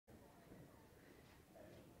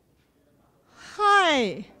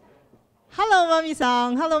Hi. Hello,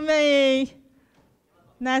 Mami-san. Hello, May.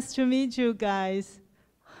 Nice to meet you guys.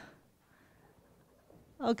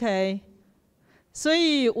 OK. 所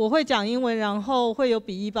以我会讲英文，然后会有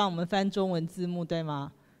笔译帮我们翻中文字幕，对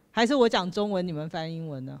吗？还是我讲中文，你们翻英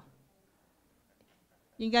文呢？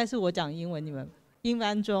应该是我讲英文，你们英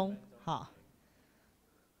翻中。好。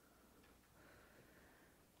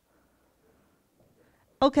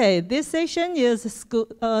Okay, this session is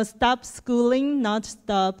Stop Schooling, Not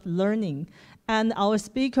Stop Learning. And our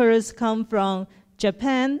speakers come from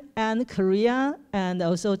Japan and Korea and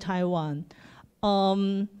also Taiwan.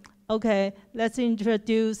 Okay, let's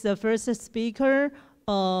introduce the first speaker,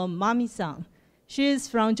 Mami-san. She is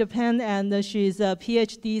from Japan and she's a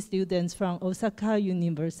PhD student from Osaka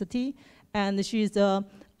University. And she's a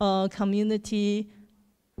community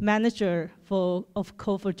manager of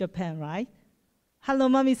Code for Japan, right? Hello,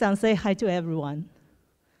 Mami-san. Say hi to everyone.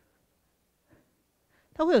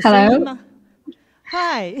 Hello.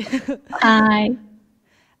 Hi. Hi.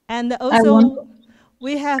 And also,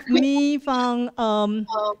 we have me from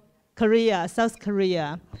Korea, South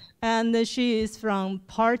Korea. And she is from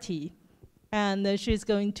Party. And she's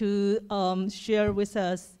going to share with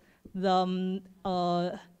us the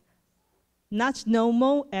Not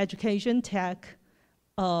Normal Education Tech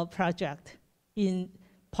project in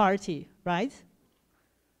Party, right?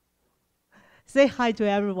 Say hi to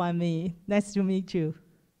everyone, me. Nice to meet you.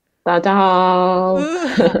 大家好.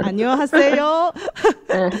 안녕하세요.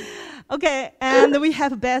 Okay, and we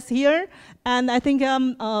have Beth here. And I think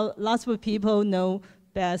lots of people know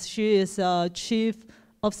Beth. She is Chief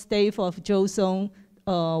of Staff of Joseon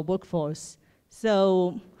Workforce.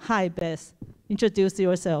 So, hi, Beth. Introduce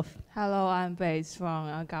yourself. Hello, I'm Beth from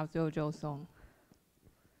g0v Joseon.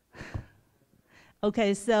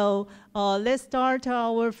 Okay, so let's start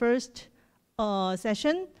our first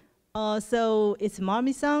session. So it's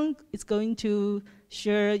Mami-san. It's going to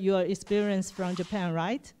share your experience from Japan,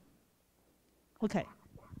 right? Okay.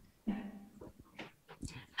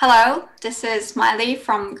 Hello, this is Miley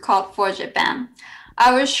from Code for Japan.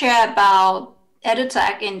 I will share about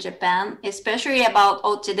edutech in Japan, especially about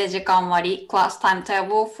Ochide Jikanwari class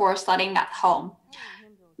timetable for studying at home.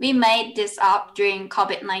 We made this up during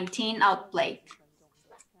COVID-19 outbreak.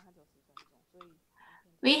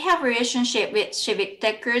 We have a relationship with civic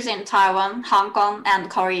techers in Taiwan, Hong Kong, and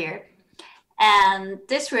Korea. And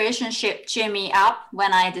this relationship cheered me up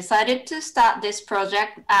when I decided to start this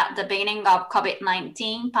project at the beginning of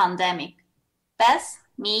COVID-19 pandemic. Beth,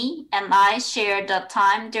 me, and I shared the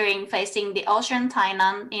time during facing the ocean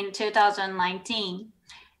Tainan in 2019.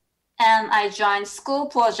 And I joined school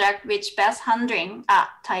project with Beth handling at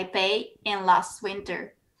Taipei in last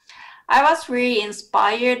winter. I was really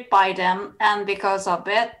inspired by them, and because of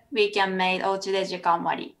it, we can make Ochide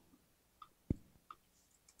Jikanwari.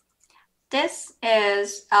 This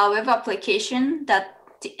is a web application that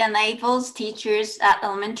enables teachers at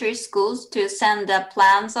elementary schools to send the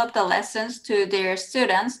plans of the lessons to their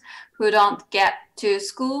students who don't get to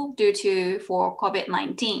school for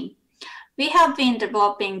COVID-19. We have been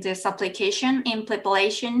developing this application in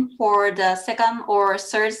preparation for the second or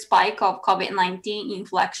third spike of COVID-19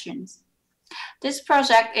 infections. This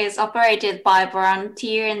project is operated by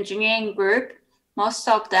volunteer engineering group. Most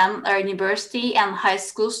of them are university and high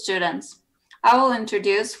school students. I will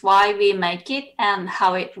introduce why we make it and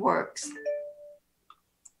how it works.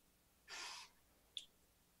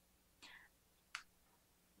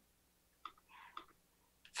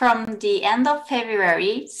 From the end of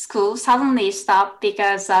February, school suddenly stopped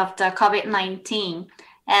because of the COVID-19,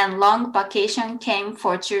 and long vacation came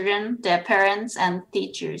for children, their parents, and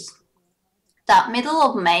teachers. The middle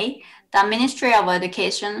of May, the Ministry of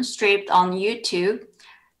Education stripped on YouTube.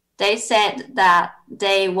 They said that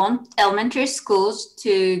they want elementary schools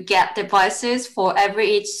to get devices for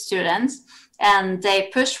each student, and they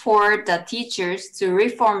pushed for the teachers to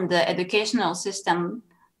reform the educational system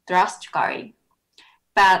drastically.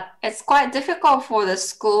 But it's quite difficult for the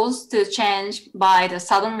schools to change by the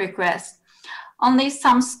sudden request. Only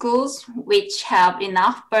some schools which have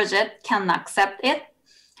enough budget can accept it.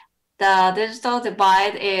 The digital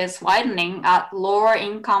divide is widening at lower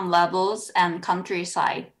income levels and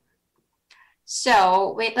countryside.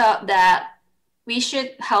 So we thought that we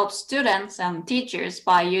should help students and teachers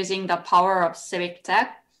by using the power of civic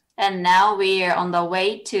tech, and now we are on the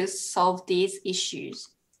way to solve these issues.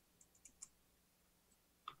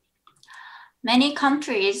 Many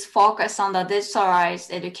countries focus on the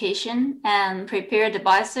digitalized education and prepare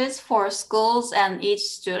devices for schools and each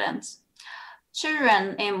student.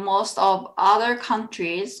 Children in most of other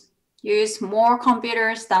countries use more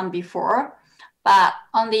computers than before, but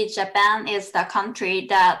only Japan is the country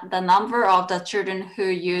that the number of the children who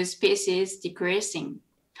use PC is decreasing.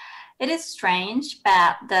 It is strange,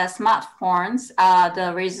 but the smartphones are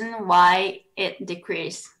the reason why it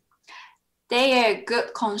decreased. They are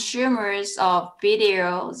good consumers of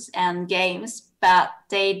videos and games, but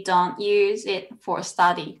they don't use it for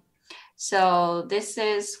study. So this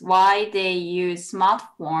is why they use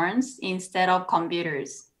smartphones instead of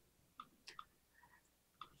computers.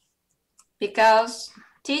 Because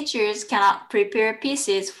teachers cannot prepare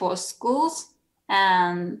PCs for schools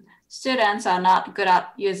and students are not good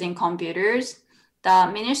at using computers, the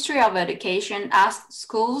Ministry of Education asked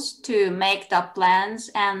schools to make the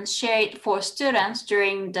plans and share it for students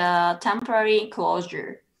during the temporary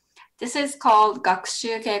closure. This is called 学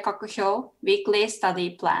習計画表, weekly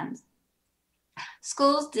study plans.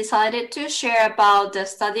 Schools decided to share about the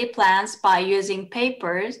study plans by using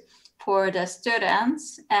papers for the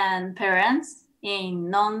students and parents in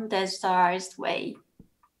non-digitalized way.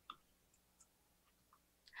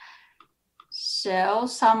 So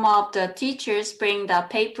some of the teachers bring the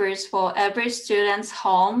papers for every student's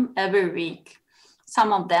home every week.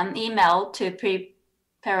 Some of them email to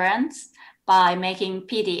parents by making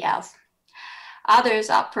PDF. Others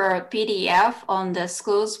upload PDF on the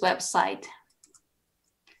school's website.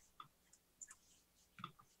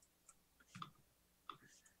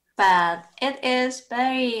 But it is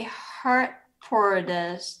very hard for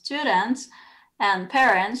the students and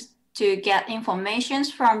parents to get information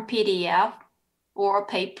from PDF or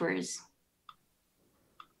papers.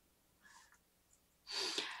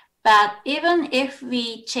 But even if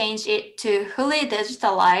we change it to fully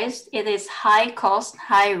digitalized, it is high cost,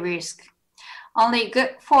 high risk. Only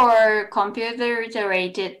good for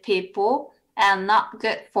computer-related people and not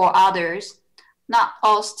good for others. Not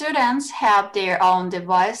all students have their own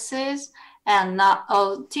devices and not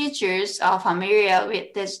all teachers are familiar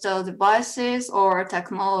with digital devices or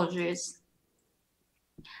technologies.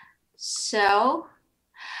 So,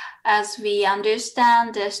 as we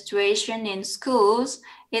understand the situation in schools,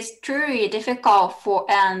 it's truly difficult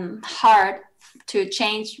and hard to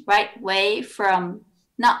change right way from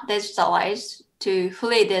not digitalized to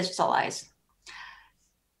fully digitalized.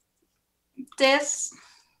 This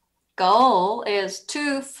goal is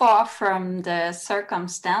too far from the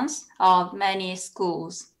circumstance of many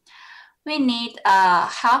schools. We need a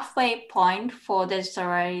halfway point for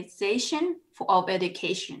digitalization of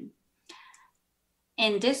education.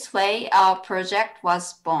 In this way, our project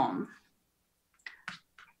was born.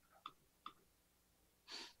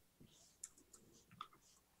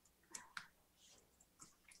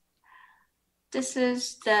 This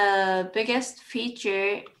is the biggest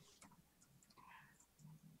feature.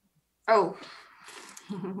 Oh,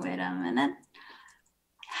 wait a minute.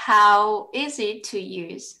 How easy to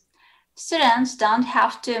use. Students don't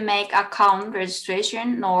have to make account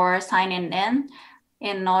registration nor sign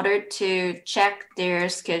in order to check their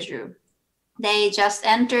schedule. They just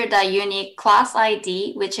enter the unique class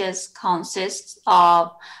ID, which consists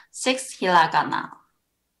of 6 hiragana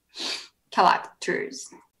characters.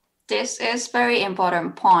 This is very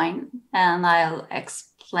important point, and I'll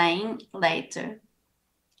explain later.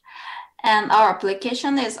 And our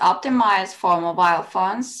application is optimized for mobile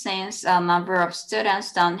phones since a number of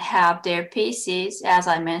students don't have their PCs, as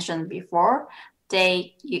I mentioned before.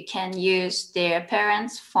 You can use their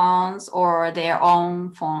parents' phones or their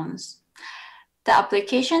own phones. The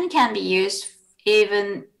application can be used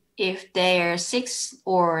even if they're 6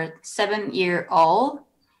 or 7 years old.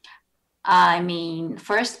 I mean,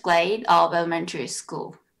 first grade of elementary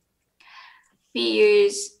school. We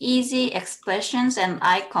use easy expressions and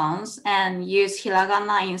icons and use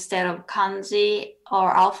hiragana instead of kanji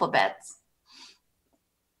or alphabets.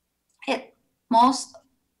 Most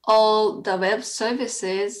all the web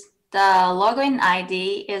services, the login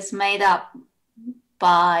ID is made up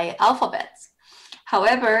by alphabets.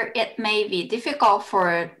 However, it may be difficult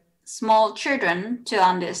for small children to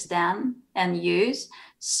understand and use,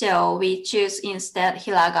 so we choose instead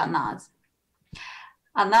hiraganas.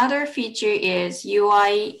 Another feature is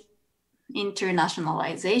UI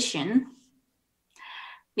internationalization.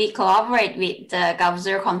 We collaborate with the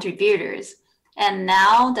g0v contributors, and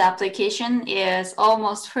now the application is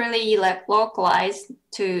almost fully localized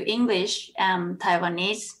to English and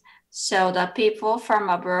Taiwanese, so the people from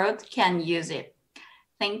abroad can use it.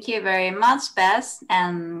 Thank you very much, Beth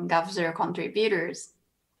and g0v contributors.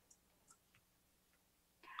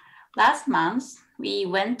 Last month, we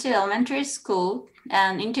went to elementary school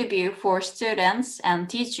and interviewed for students and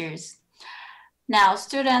teachers. Now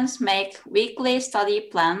students make weekly study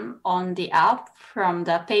plan on the app from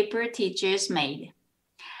the paper teachers made.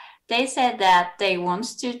 they said that they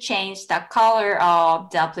want to change the color of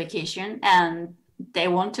the application and they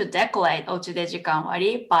want to decorate おうちで時間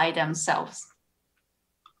割 by themselves.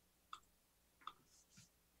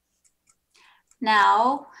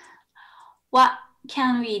 Now, what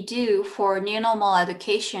can we do for new normal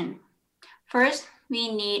education? First, we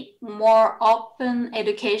need more open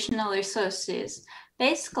educational resources.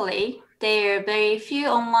 Basically, there are very few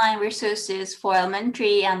online resources for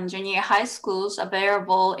elementary and junior high schools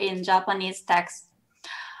available in Japanese text.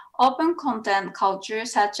 Open content culture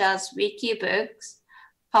such as Wikibooks,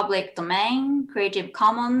 public domain, Creative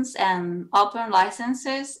Commons, and open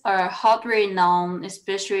licenses are hotly known,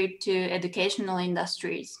 especially to educational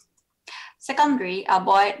industries. Secondly,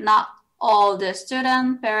 avoid not all the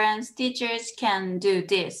students, parents, teachers can do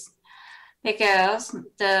this because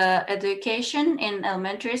the education in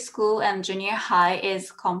elementary school and junior high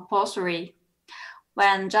is compulsory.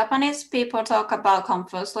 When Japanese people talk about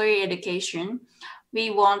compulsory education, we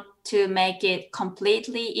want to make it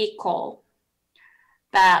completely equal.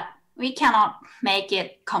 But we cannot make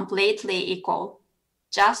it completely equal.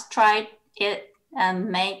 Just try it and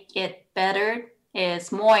make it better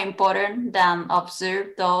is more important than observe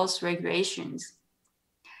those regulations.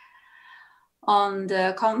 On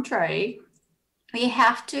the contrary, we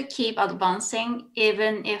have to keep advancing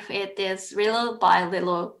even if it is little by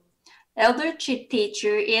little. Elder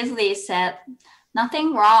teacher easily said,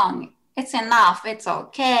 "Nothing wrong. It's enough. It's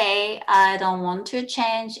okay. I don't want to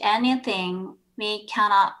change anything. We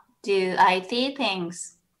cannot do IT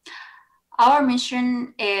things." Our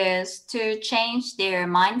mission is to change their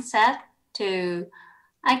mindset to,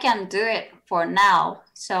 "I can do it for now,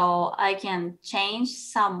 so I can change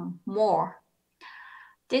some more."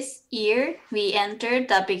 This year, we entered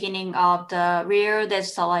the beginning of the real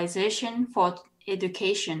digitalization for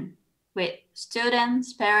education with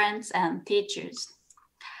students, parents, and teachers.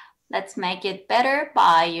 Let's make it better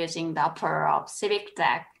by using the power of civic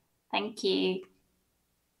tech. Thank you.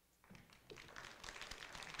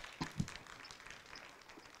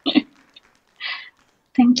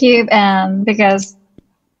 Thank you. Because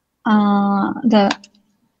the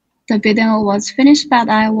video was finished, but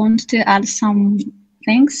I want to add some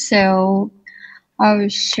things, so I will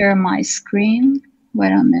share my screen.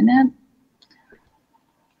 Wait a minute.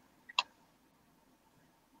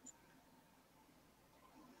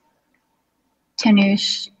 Can you?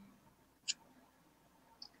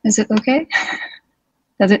 Is it okay?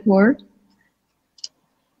 Does it work?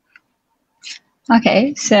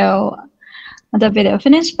 Okay, so the video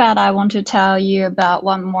finished, but I want to tell you about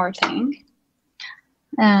one more thing.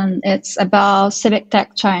 And it's about Civic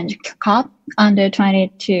Tech Challenge Cup under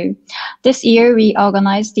 22. This year, we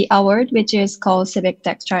organized the award, which is called Civic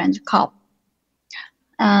Tech Challenge Cup.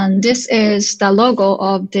 And this is the logo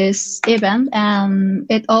of this event, and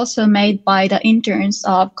it also made by the interns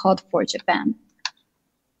of Code for Japan.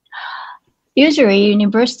 Usually,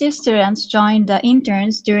 university students join the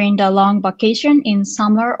interns during the long vacation in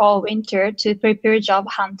summer or winter to prepare job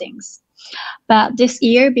huntings. But this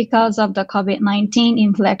year, because of the COVID-19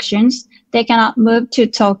 infections, they cannot move to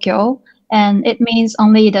Tokyo, and it means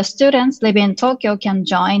only the students living in Tokyo can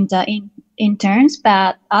join the interns,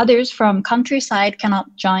 but others from countryside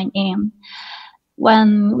cannot join in.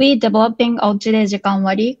 When we developing Ojide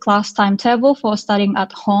Jikanwari class timetable for studying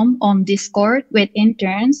at home on Discord with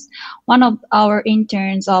interns, one of our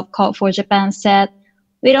interns of Code for Japan said,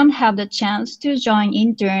 "We don't have the chance to join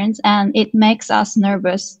interns and it makes us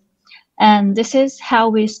nervous." And this is how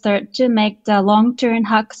we start to make the long-term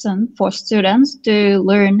hackathon for students to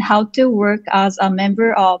learn how to work as a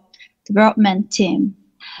member of development team.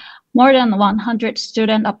 More than 100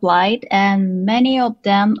 students applied, and many of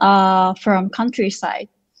them are from countryside.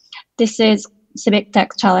 This is Civic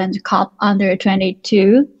Tech Challenge Cup under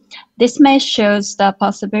 22. This may shows the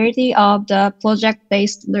possibility of the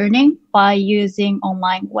project-based learning by using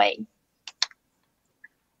online way.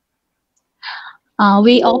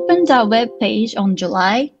 We opened a web page on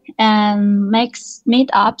July and makes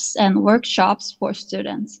meetups and workshops for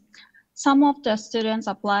students. Some of the students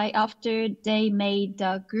apply after they made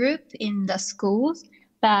the group in the schools,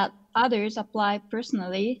 but others apply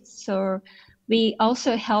personally. So we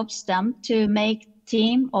also helps them to make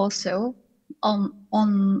team also on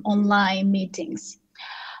online meetings.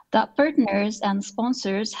 The partners and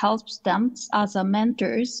sponsors helps them as a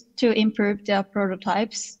mentors to improve their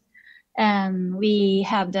prototypes. And we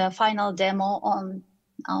have the final demo on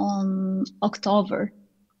October.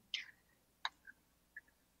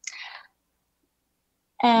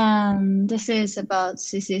 And this is about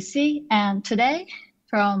CCC. And today,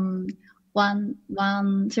 from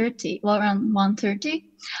 1:30, well, around 1:30,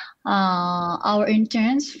 our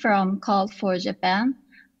interns from Call for Japan,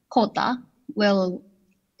 Kota, will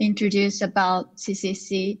introduce about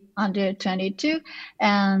CCC under 22,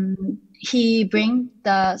 and he bring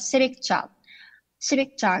the civic chat.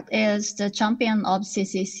 Civic chat is the champion of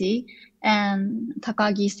CCC, and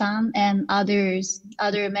Takagi-san and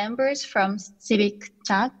other members from civic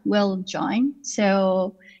chat will join.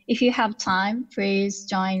 So if you have time, please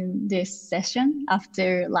join this session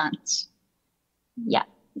after lunch. Yeah,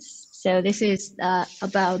 so this is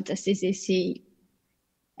about the CCC,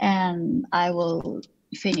 and I will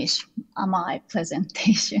finish my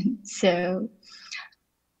presentation. So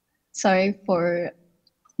sorry for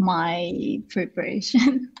my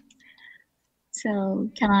preparation. So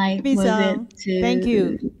can I move Misa, it to? thank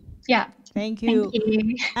you. Yeah. Thank you. Thank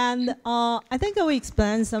you. And I think I will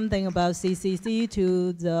explain something about CCC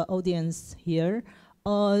to the audience here.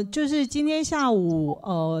 就是今天下午，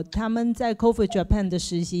他们在 Coffee Japan 的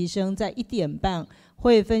实习生在1点半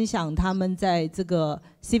会分享他们在这个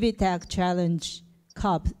Civic Tech Challenge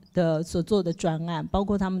Cup 的所做的专案，包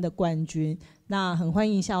括他们的冠军。那很欢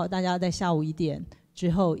迎大家在下午1点之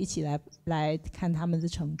后一起来看他们的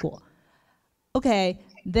成果。Okay,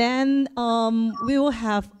 then we will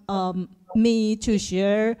have me to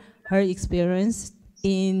share her experience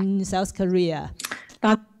in South Korea.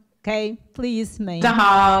 Okay, please, May. 大家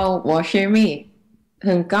好，我是 May，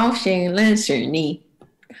 很高兴认识你。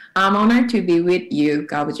I'm honored to be with you,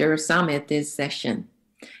 G0v Summit this session.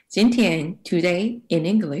 今天 today in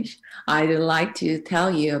English, I'd like to tell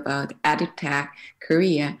you about EduTech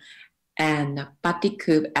Korea and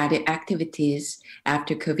particular activities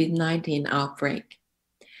after COVID-19 outbreak.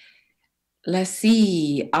 Let's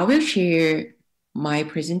see, I will share my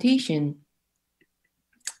presentation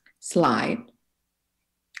slide.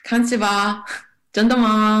 看是吧？真的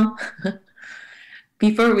吗？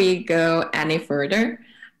 Before we go any further,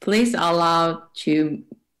 please allow to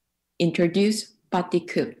introduce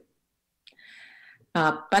particular.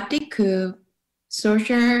 Particular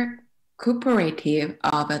social cooperative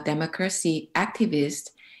of a democracy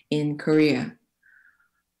activist in Korea.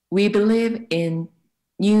 We believe in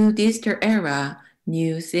new digital era,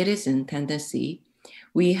 new citizen tendency.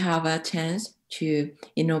 We have a chance to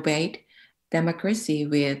innovate democracy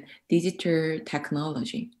with digital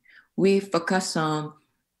technology. We focus on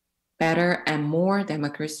better and more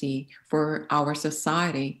democracy for our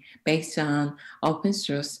society based on open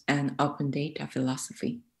source and open data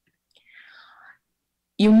philosophy.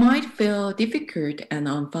 You might feel difficult and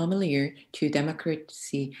unfamiliar to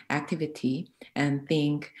democracy activity and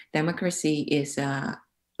think democracy is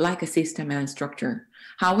like a system and structure.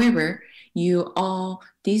 However, you are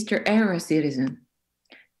digital era citizens.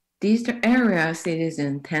 Digital era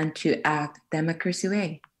citizens tend to act democracy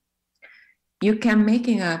way. You can make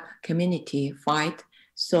a community fight,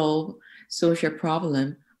 solve social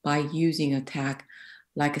problem by using a tag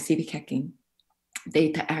like a civic hacking,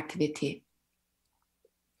 data activity.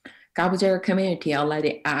 G0v community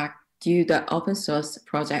already act due the open source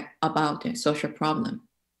project about the social problem.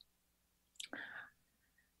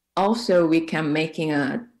 Also, we can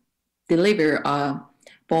deliver a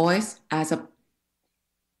voice as a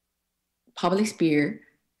public sphere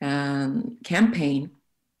campaign,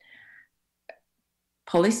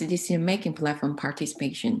 policy decision-making platform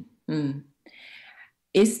participation.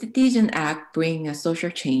 Its Citizen Act bring a social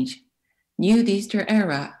change. New digital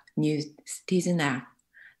era, new Citizen Act.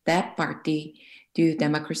 That party do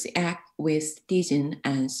democracy act with citizen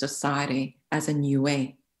and society as a new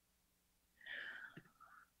way.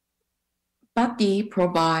 Party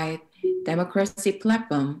provide democracy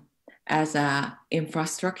platform as a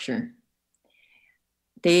infrastructure.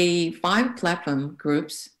 The 5 platform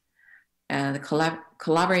groups, the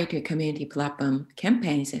collaborative community platform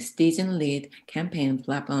campaigns, citizen lead campaign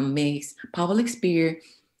platform makes public sphere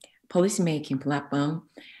policymaking platform,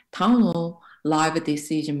 town hall live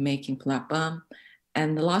decision-making platform,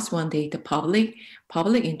 and the last one, data public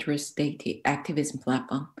interest data activism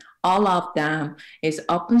platform. All of them is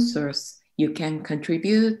open source. You can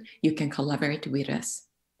contribute, you can collaborate with us.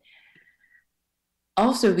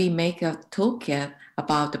 Also, we make a toolkit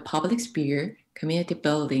about the public sphere, community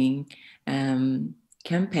building,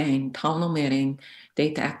 campaign, town hall meeting,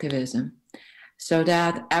 data activism, so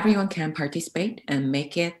that everyone can participate and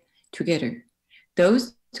make it together.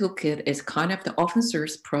 Those toolkit is kind of the open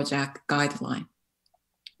source project guideline.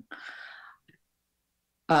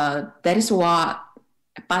 That is what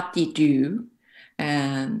Patti do.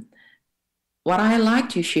 And what I like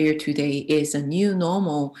to share today is a new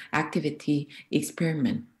normal activity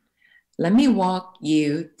experiment. Let me walk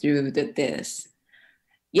you through this.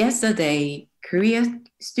 Yesterday, Korean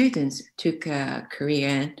students took a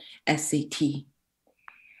Korean SAT.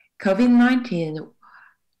 COVID-19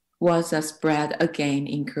 was spread again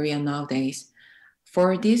in Korea nowadays.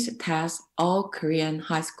 For this test, all Korean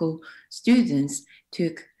high school students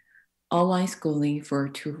took online schooling for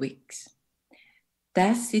 2 weeks.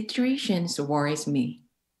 That situation worries me.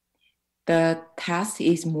 The test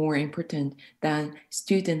is more important than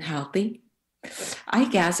student healthy. I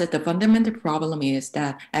guess that the fundamental problem is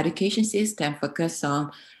that education system focus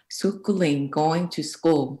on schooling, going to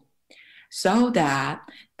school, so that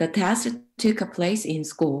the test took place in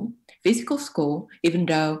school, physical school, even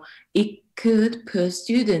though it could put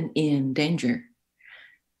students in danger.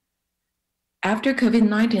 After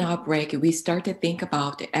COVID-19 outbreak, we started to think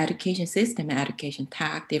about the education system and education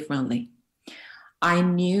tech differently. I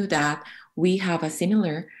knew that we have a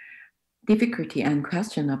similar difficulty and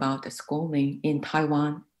question about the schooling in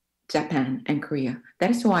Taiwan, Japan, and Korea.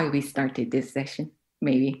 That is why we started this session,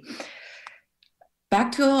 maybe.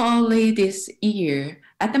 Back to early this year,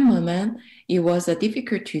 at the moment, it was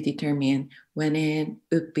difficult to determine when it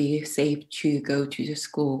would be safe to go to the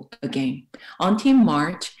school again. Until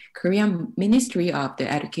March, Korean Ministry of the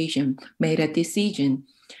Education made a decision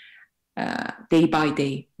day by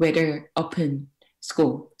day whether open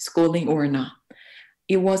schooling or not.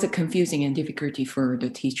 It was a confusing and difficulty for the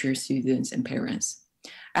teachers, students, and parents.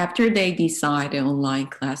 After they decide the online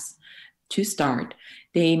class to start,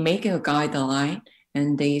 they make a guideline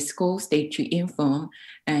and the school state inform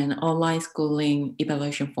and online schooling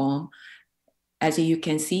evaluation form, as you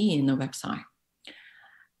can see in the website.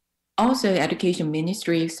 Also, Education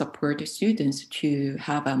Ministry support students to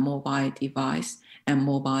have a mobile device and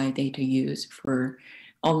mobile data use for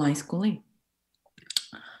online schooling.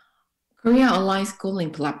 Korea Online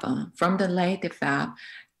Schooling Platform from the late Feb,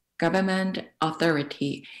 government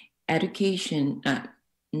authority, Korean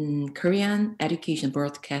Education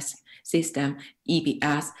Broadcast System,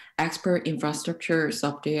 EBS, Expert Infrastructure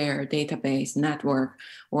Software Database Network,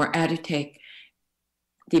 or EduTech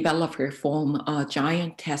developer form a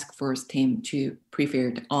giant task force team to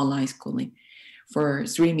prepare the online schooling for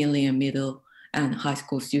 3 million middle and high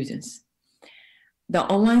school students. The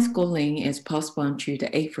online schooling is postponed to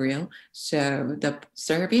the April, so the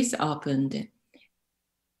service opened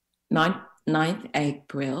 9th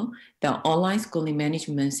April. The online schooling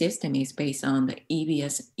management system is based on the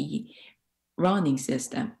EBS running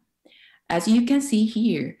system. As you can see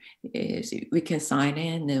here, we can sign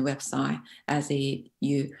in the website as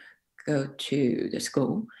you go to the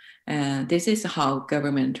school. This is how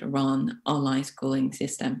government run online schooling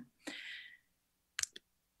system.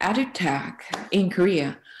 EduTech in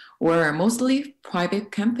Korea were mostly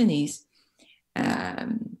private companies.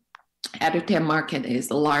 EduTech market is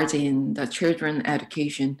large in the children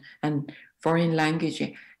education and foreign language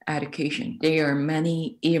education. There are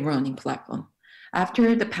many e-learning platforms.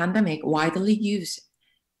 After the pandemic, widely used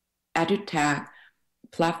EduTech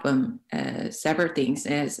platform several things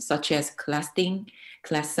such as Classroom,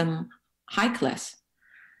 High Class.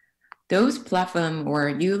 Those platforms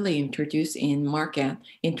were newly introduced in market.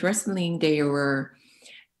 Interestingly, they were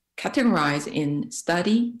categorized in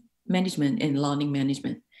study management and learning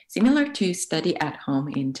management. Similar to study at home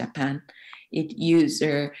in Japan,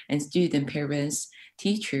 user and student parents,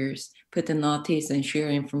 teachers put the notice and share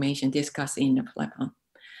information discussed in the platform.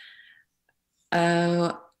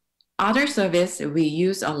 Other service we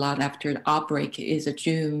use a lot after the outbreak is a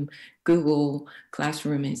Zoom, Google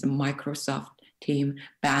Classroom, is a Microsoft Team,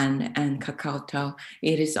 Band, and KakaoTalk.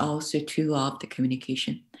 It is also tool of the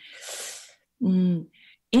communication.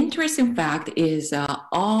 Interesting fact is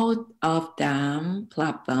all of them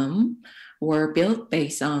platform were built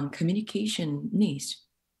based on communication needs.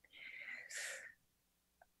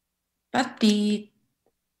 But they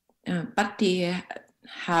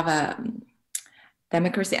have a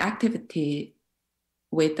democracy activity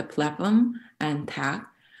with the platform and tech.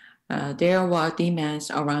 There were demands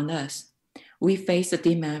around us. We face a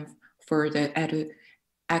demand for the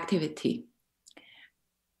activity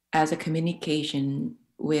as a communication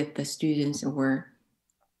with the students or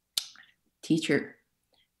teacher,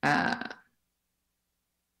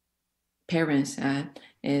 parents,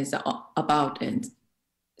 is about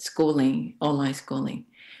schooling, online schooling.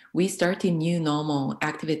 We started new normal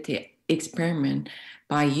activity experiment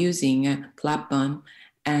by using a platform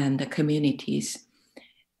and the communities.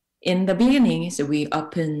 In the beginning, so we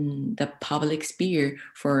opened the public sphere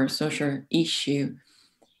for social issue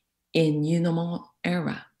in new normal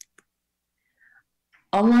era.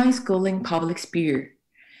 Online schooling public sphere.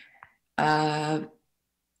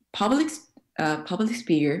 Public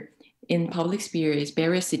sphere is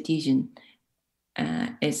various citizens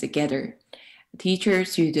is together.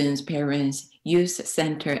 Teachers, students, parents, youth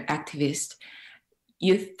center activists,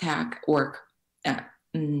 youth tech work,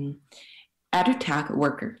 edutech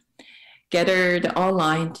worker gathered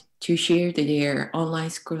online to share their online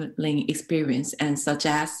schooling experience and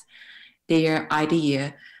suggest their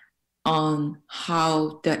idea on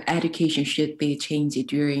how the education should be changed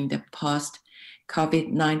during the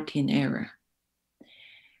post-COVID-19 era.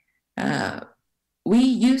 We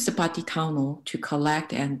use the party tunnel to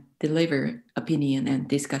collect and deliver opinion and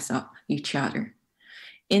discuss each other.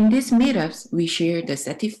 In these meetups, we share the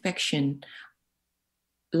satisfaction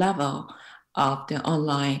level of the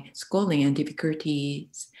online schooling and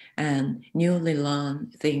difficulties and newly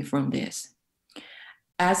learned things from this.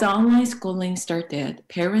 As online schooling started,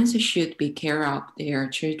 parents should be care of their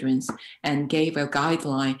children and gave a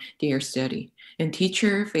guideline their study. And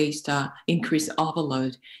teacher faced increased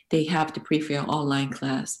overload. They have to prefer online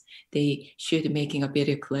class. They should making a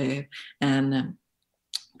video clip and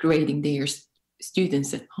grading their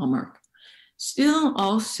students' homework. Students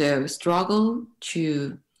also struggle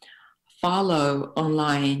to follow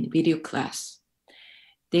online video class.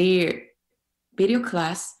 Their video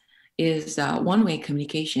class is one-way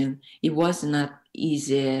communication. It was not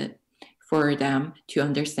easy for them to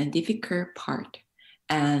understand difficult part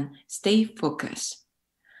and stay focused.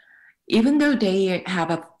 Even though they have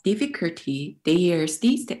a difficulty, they are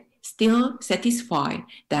still satisfied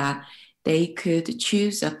that they could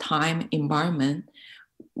choose a time environment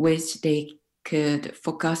which they could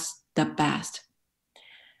focus the best.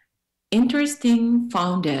 Interesting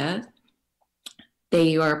found that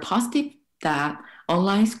they were positive that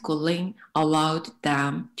online schooling allowed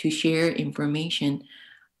them to share information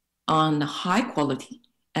on high quality,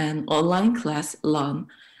 and online class learn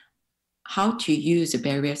how to use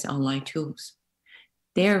various online tools.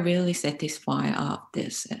 They are really satisfied of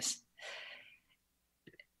this.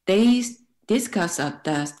 They discuss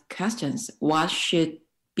the questions, what should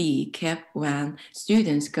be kept when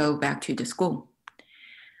students go back to the school.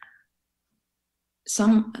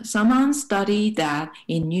 Someone studied that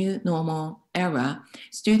in new normal era,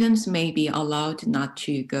 students may be allowed not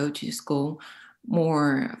to go to school,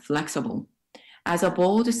 more flexible. As a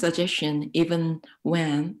bold suggestion, even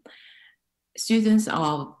when students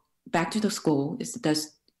are back to the school, the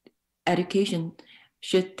education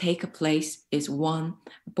should take place is one,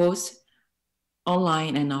 both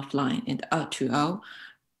online and offline, and to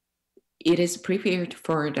it is prepared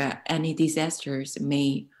for any disasters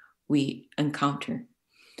we encounter.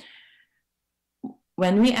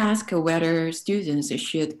 When we ask whether students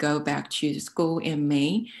should go back to school in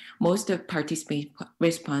May, most of participants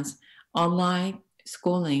response, online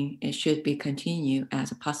schooling should be continued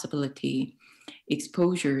as a possibility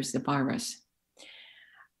exposures the virus.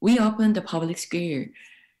 We opened the public sphere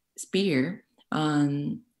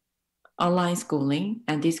on online schooling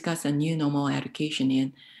and discussed a new normal education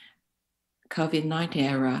in COVID-19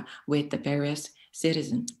 era with the various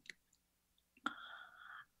citizens.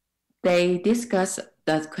 They discuss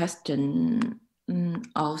the question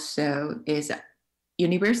also is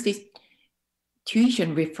university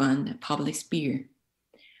tuition refund public sphere.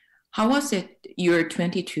 How was it year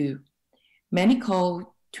 22? Many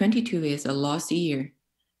call 22 is a lost year.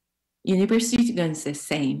 University students the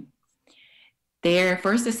same. Their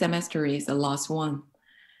first semester is a lost one.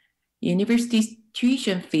 University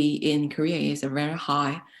tuition fee in Korea is very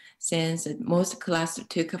high since most classes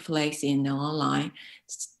took place in online.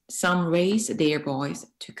 Some raised their voice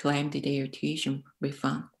to claim their tuition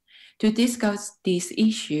refund. To discuss this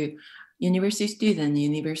issue, university student,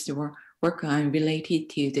 university worker, and related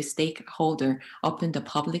to the stakeholder opened the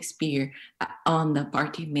public sphere on the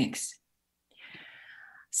party mix.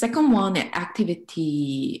 Second one,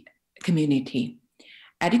 activity community.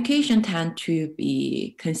 Education tends to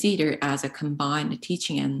be considered as a combined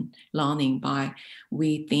teaching and learning by,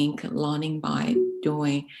 we think learning by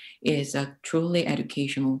doing is a truly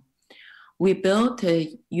educational. We built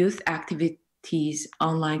a youth activities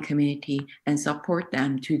online community and support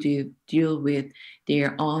them to deal with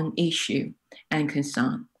their own issue and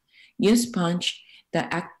concern. Youth Punch,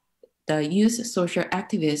 the youth social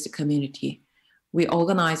activist community, we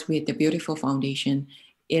organize with the Beautiful Foundation.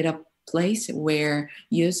 It's a place where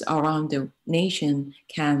youth around the nation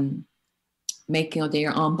can make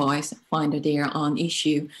their own voice, find their own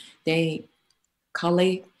issue. They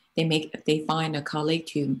find a colleague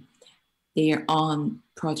to their own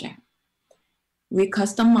project. We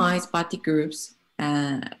customize party groups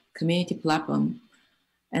and community platform,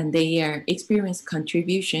 and they experience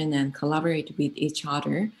contribution and collaborate with each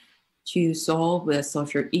other to solve a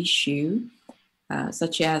social issue,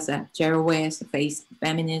 such as zero waste,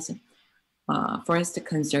 feminism, forest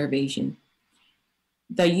conservation.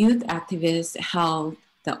 The youth activists held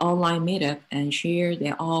the online meetup and shared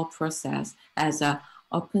the whole process as an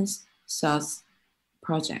open source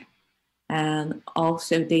project. And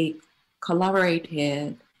also they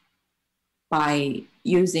collaborated by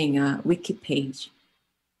using a wiki page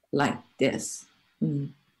like this.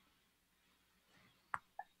 In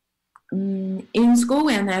school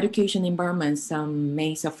and education environments, some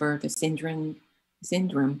may suffer the student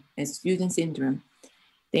syndrome.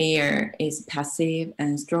 There is passive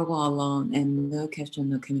and struggle alone and no question,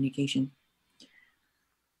 no communication.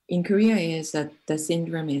 In Korea, is that the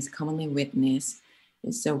syndrome is commonly witnessed.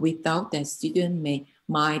 So we thought that students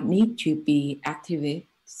might need to be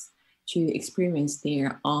activists to experience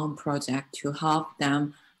their own project to help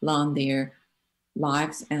them learn their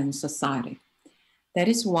lives and society. That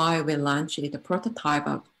is why we launched the prototype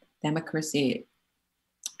of democracy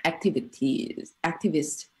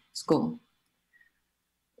activist school.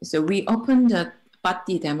 So we opened the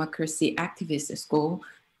Patti Democracy Activist School.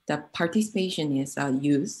 The participation is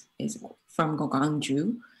youth is from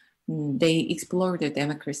Gwangju. They explore the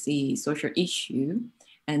democracy social issue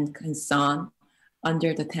and concern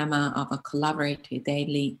under the theme of a collaborative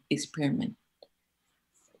daily experiment.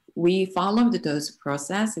 We followed those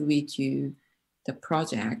process, we do the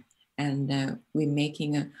project, and we're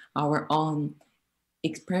making our own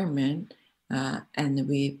experiment, and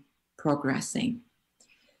we progressing.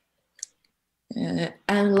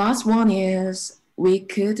 And last one is we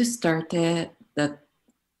could start the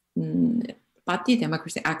Patti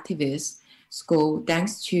Democracy Activist School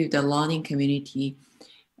thanks to the learning community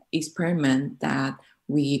experiment that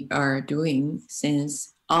we are doing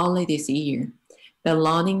since early this year. The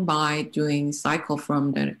learning by doing cycle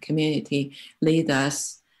from the community lead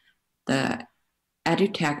us the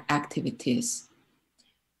edutech activities.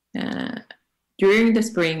 During the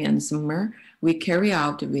spring and summer, we carry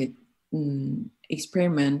out with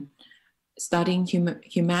experiment studying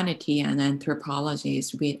humanity and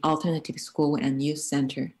anthropologies with alternative school and youth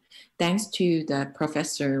center. Thanks to the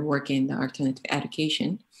professor working in the alternative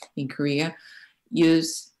education in Korea,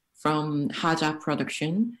 use from Haja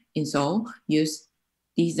production in Seoul, use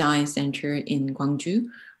design center in Gwangju,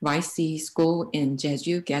 YC school in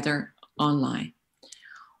Jeju gather online.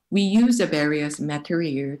 We use the various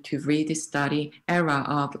material to read the study era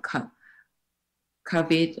of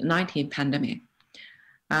COVID-19 pandemic.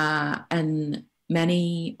 And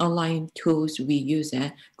many online tools we use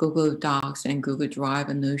it, Google Docs and Google Drive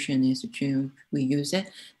and Notion Institute, we use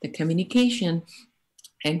it. The communication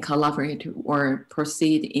and collaborate or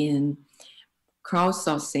proceed in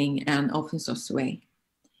crowdsourcing and open source way.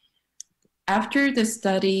 After the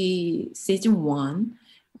study season 1,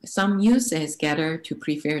 some users gathered to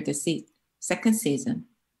prepare the second season.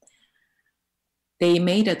 They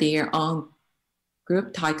made their own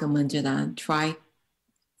group title Munjadan,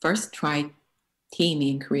 first try team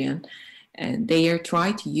in Korean, and they are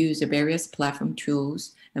trying to use the various platform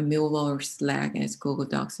tools and Mule or Slack as Google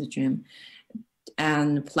Docs or Zoom,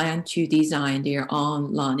 and plan to design their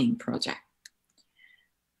own learning project.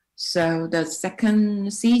 So the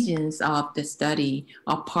second seasons of the study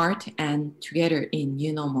apart and together in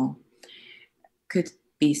UNOMO could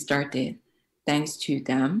be started thanks to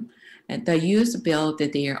them. And the youth built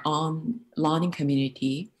their own learning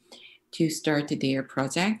community to start their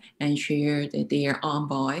project and share their own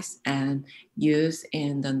voice and use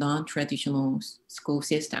in the non-traditional school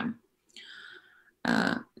system.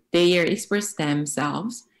 They express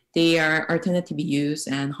themselves. They are alternative use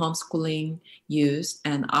and homeschooling use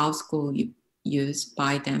and out-school use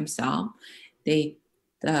by themselves. The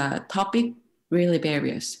topic really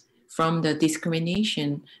varies from the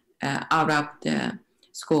discrimination out of the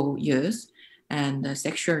school use and the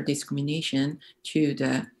sexual discrimination to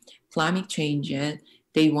the climate change.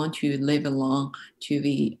 They want to live along to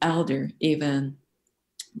be elder, even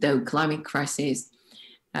though climate crisis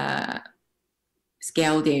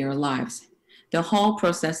scale their lives. The whole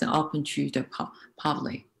process is open to the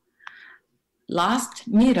public. Last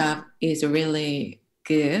meetup is really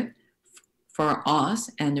good for us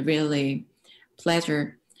and really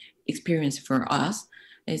pleasure experience for us.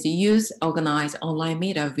 As youth organize online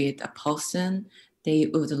meetup with a person they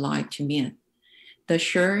would like to meet. The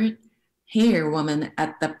short hair woman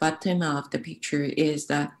at the bottom of the picture is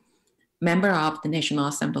the member of the National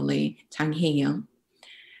Assembly, Jang Hee-young.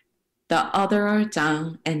 The other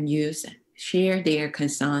Zhang and youth share their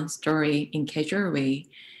concern story in casual way,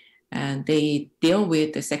 and they deal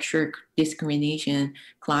with the sexual discrimination,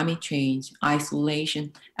 climate change,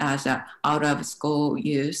 isolation as out of school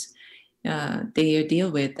youth. They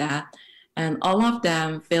deal with that, and all of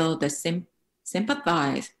them feel the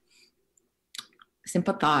sympathize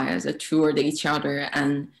sympathize toward each other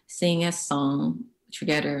and sing a song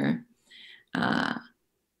together.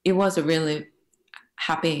 It was a really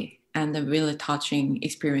happy and a really touching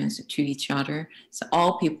experience to each other. So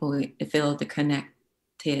all people felt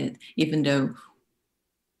connected, even though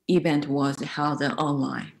event was held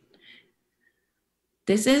online.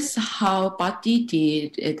 This is how Bhatti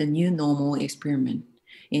did the new normal experiment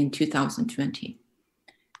in 2020.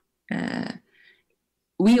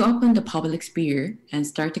 We opened the public sphere and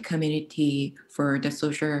started a community for the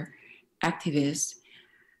social activists.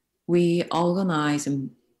 We organize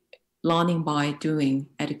learning by doing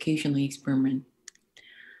educational experiment.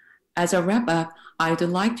 As a wrap up, I'd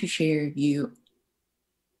like to share you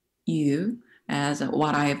as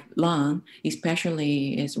what I've learned,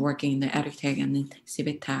 especially is working in the edutech and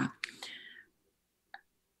civic tech.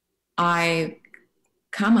 I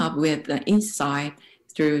come up with the insight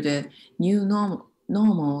through the new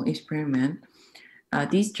normal experiment.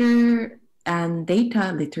 Digital and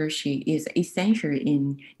data literacy is essential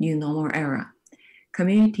in new normal era.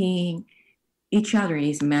 Communicating each other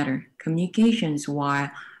is matter. Communication is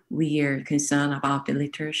why we are concerned about the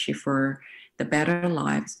literacy for the better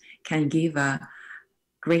lives can give a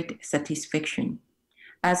great satisfaction.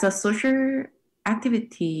 As a social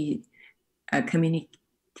activity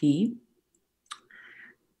community,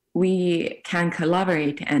 we can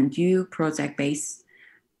collaborate and do project-based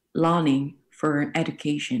learning for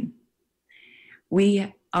education.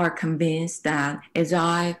 We are convinced that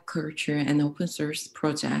agile culture and open source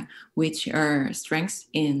projects, which are strengths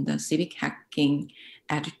in the civic hacking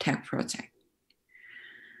edutech project.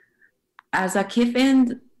 As I keep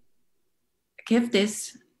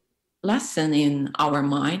this lesson in our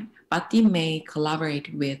mind, Bhatti may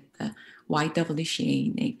collaborate with the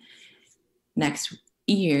YWCA next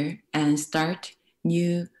year and start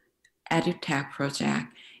new edutech project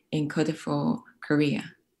in Kodafo,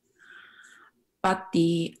 Korea.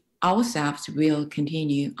 Bhatti ourselves will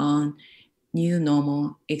continue on new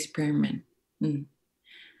normal experiment.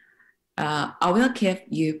 I will keep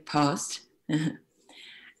you posted.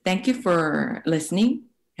 Thank you for listening,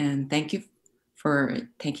 and thank you for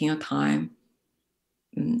taking your time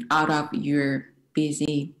out of your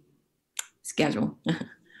busy schedule.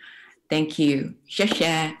 Thank you. 谢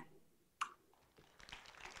谢.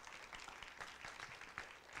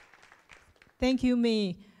 Thank you,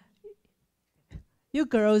 Mi. You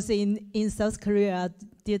girls in South Korea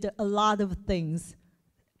did a lot of things.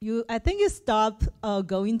 I think you stopped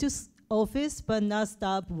going to office, but not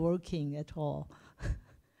stop working at all.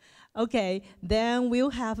 Okay, then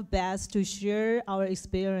we'll have Beth to share our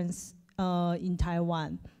experience in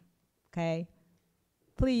Taiwan. Okay,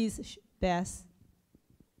 please, Beth.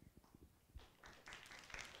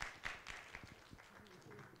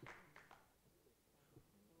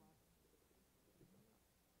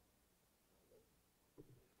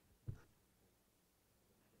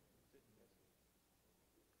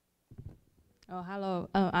 Oh, hello.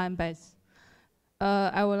 I'm Beth.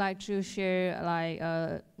 I would like to share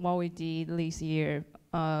what we did this year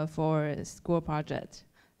for school project.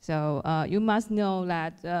 So you must know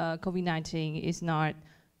that COVID-19 is not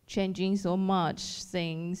changing so much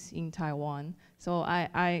things in Taiwan. So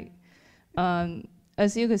as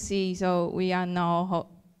you can see, so we are now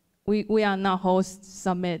host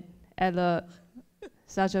summit at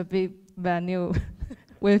such a big venue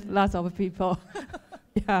with lots of people.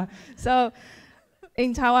 Yeah. So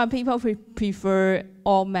in Taiwan, people prefer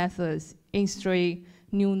all methods in straight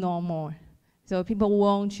new normal. So people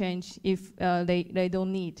won't change if they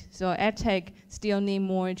don't need. So EdTech still need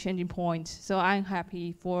more changing points. So I'm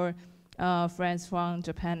happy for friends from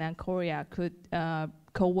Japan and Korea could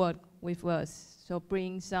co-work with us. So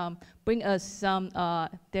bring us some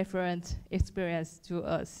different experience to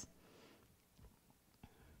us.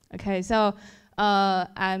 Okay, so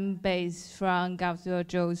I'm based from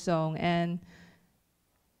g0v, and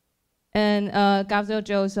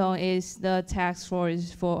g0v is the task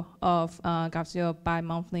force of g0v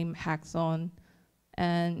bi-monthly hackathon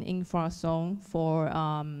and infrazone for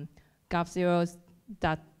g0v's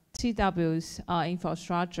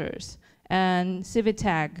infrastructures and civic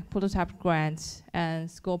tech, prototype grants, and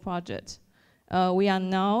school projects. We are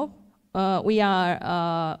not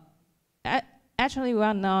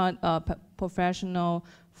professional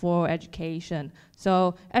for education.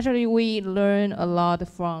 So actually we learn a lot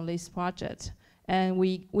from this project, and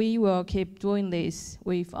we will keep doing this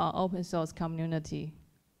with our open source community.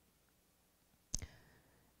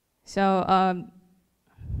 So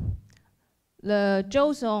the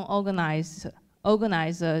g0v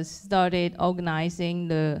organizers started organizing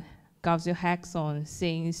the g0v hackathon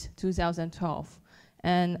since 2012,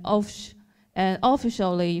 and and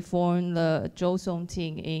officially formed the g0v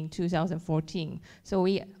team in 2014. So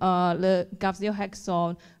we, the g0v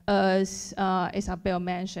hackathon, as Isabel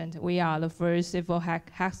mentioned, we are the first civil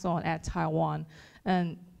hackathon at Taiwan,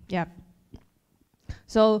 and yeah.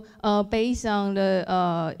 So based on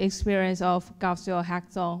the experience of g0v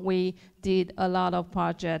hackathon, we did a lot of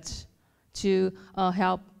projects to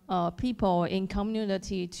help people in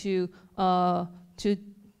community to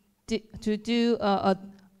do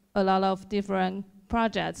a lot of different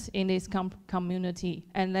projects in this community,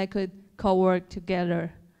 and they could co-work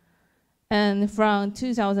together. And from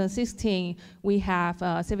 2016, we have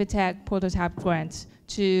Civitech prototype grants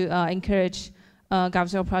to encourage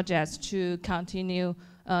g0v projects to continue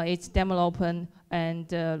its development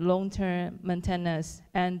and long-term maintenance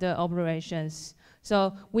and operations.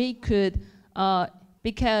 So we could,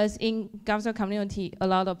 because in g0v community, a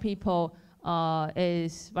lot of people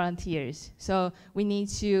is volunteers. So we need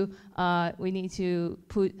to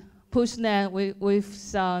push them with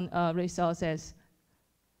some resources.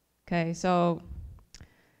 Okay, so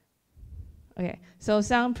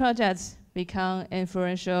some projects become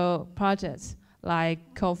influential projects like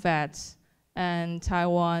COFET and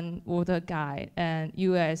Taiwan Water Guide and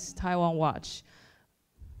US Taiwan Watch.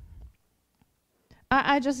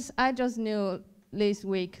 I just knew this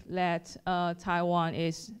week that Taiwan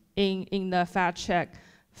is in the fact check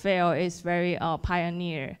field is very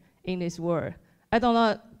pioneer in this world. I don't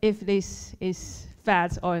know if this is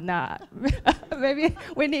fact or not. Maybe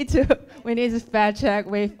we need to fact check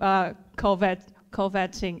with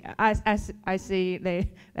COVETing. I see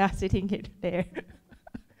they are sitting there.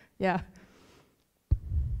 Yeah.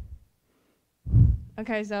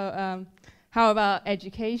 Okay, so how about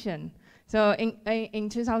education? So in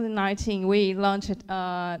 2019, we launched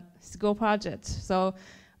school projects. So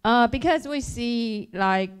because we see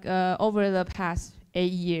like over the past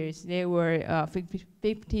 8 years, there were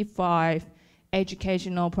 55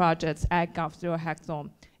 educational projects at g0v hackathon.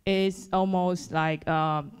 It's almost like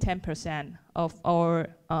 10% of our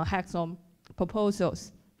hackathon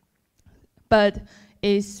proposals. But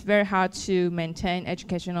it's very hard to maintain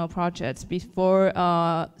educational projects. Before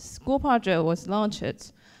school project was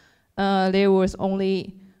launched, there was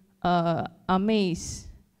only Amaze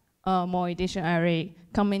Moy Dictionary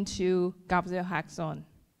coming to g0v hackathon.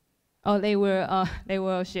 Oh, they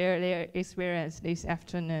will share their experience this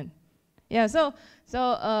afternoon. Yeah, so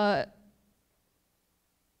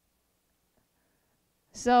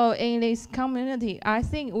in this community, I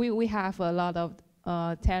think we have a lot of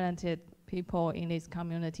talented people in this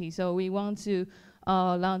community. So we want to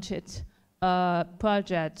launch it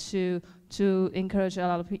project to encourage a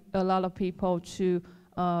lot of people to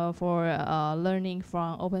for learning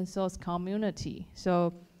from open source community.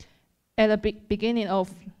 So at the beginning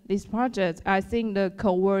of this project, I think the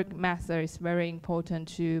co-work method is very important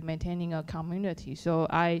to maintaining a community. So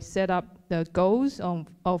I set up the goals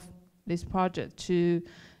of this project to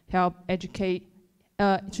help educate,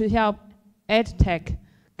 to help EdTech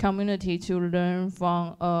community to learn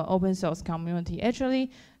from open source community.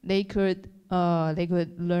 Actually, they could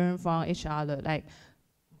learn from each other. Like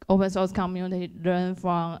open source community learn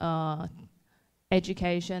from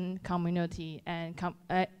education community, and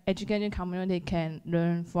education community can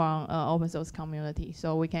learn from open source community.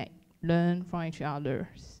 So we can learn from each other.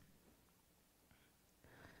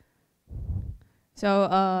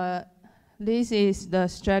 So this is the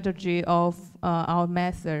strategy of our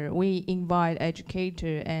method. We invite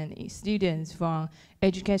educators and students from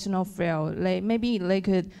educational field. Maybe they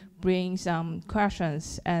could bring some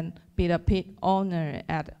questions and be the pit owner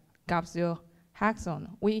at g0v hackathon.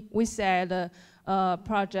 We said the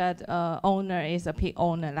project owner is a pit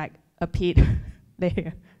owner, like a pit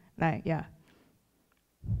there, like yeah.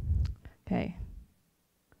 Okay.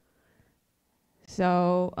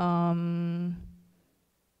 So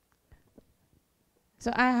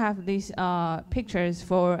so I have these pictures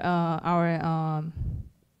for our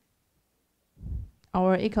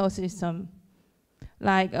ecosystem.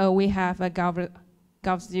 Like we have a g0v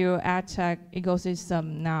EdTech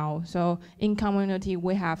ecosystem now. So in community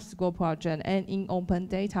we have school project, and in open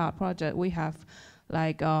data project we have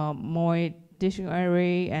like Moy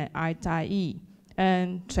Dictionary and iDai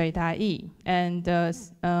and Treidai and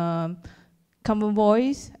Common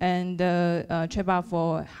Voice and chatbot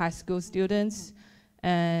for high school students,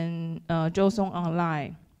 and g0v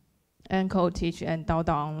Online, and Co-Teach and Dao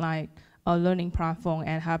Online, a learning platform,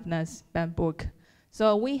 and Happiness Book.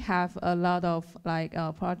 So we have a lot of like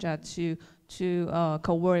projects to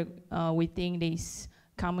co-work within this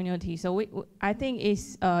community. So I think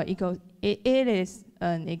it's it is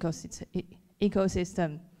an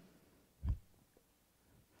ecosystem.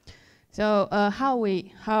 So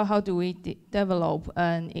how do we develop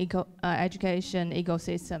an education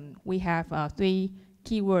ecosystem? We have 3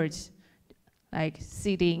 keywords like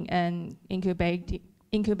seeding and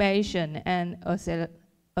incubation and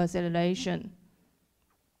acceleration.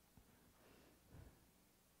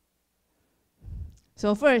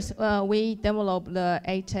 So first, we developed the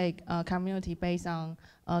EdTech community based on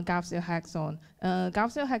g0v Hackathon.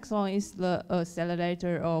 g0v Hackathon is the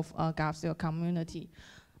accelerator of g0v community.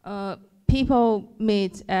 People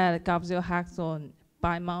meet at g0v Hackathon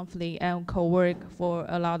bi-monthly and co-work for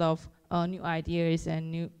a lot of new ideas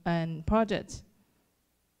and projects.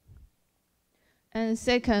 And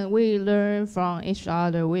second, we learn from each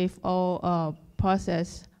other with all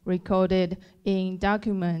process recorded in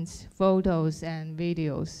documents, photos, and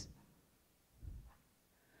videos.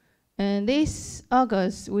 And this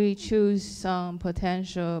August, we choose some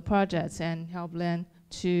potential projects and help them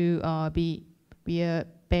to be a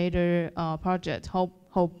better project.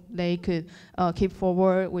 Hope they could keep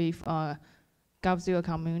forward with g0v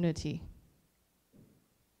community.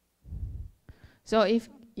 So if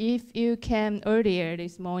you came earlier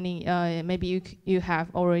this morning, maybe you have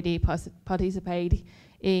already participated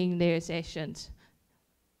in their sessions.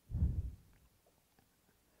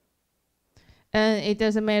 And it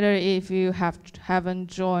doesn't matter if you haven't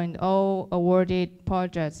joined. All awarded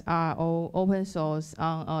projects are all open source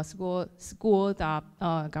on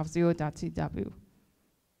school.g0v.tw.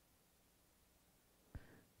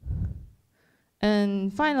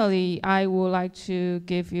 And finally, I would like to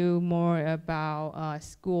give you more about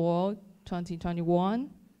School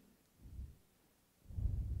 2021.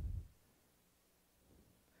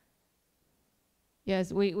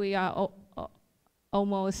 Yes, we are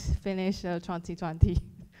almost finished 2020.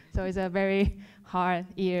 So it's a very hard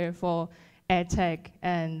year for EdTech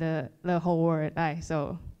and the whole world.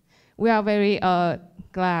 So we are very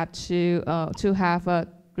glad to have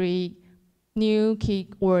 3 new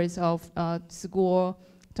keywords of School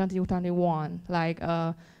 2021, like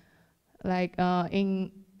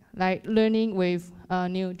learning with a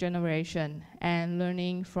new generation, and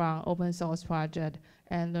learning from open source project,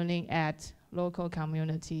 and learning at local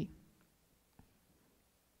community.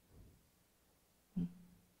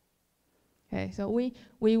 Okay, so we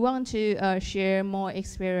want to share more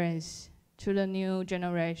experience to the new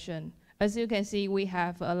generation. As you can see, we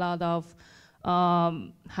have a lot of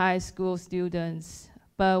high school students,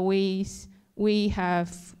 but we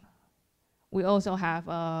also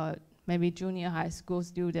have maybe junior high school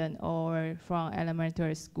student or from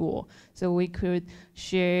elementary school, so we could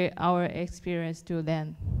share our experience to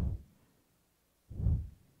them.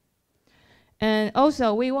 And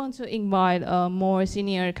also, we want to invite more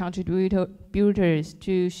senior contributors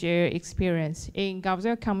to share experience. In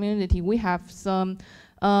g0v community, we have some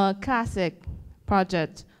classic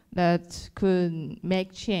projects that could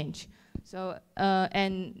make change. So,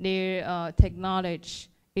 and their technology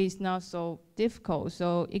is not so difficult.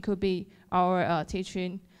 So it could be our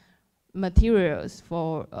teaching materials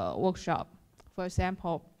for workshop. For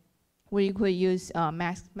example, we could use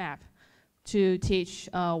MaxMap to teach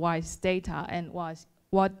what is data and what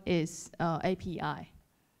is API.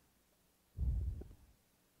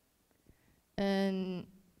 And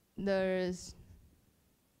there's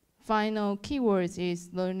final keywords is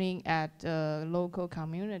learning at local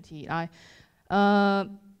community.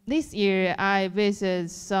 This year I visited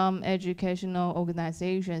some educational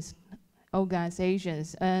organizations,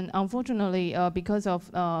 and unfortunately, because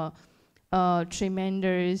of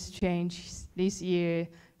tremendous change this year,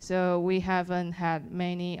 so we haven't had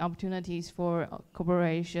many opportunities for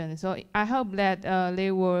cooperation. So I hope that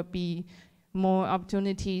there will be more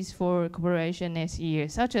opportunities for cooperation next year,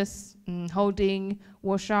 such as holding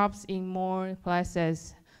workshops in more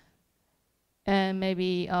places. And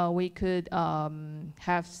maybe we could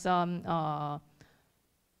have some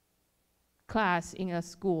class in a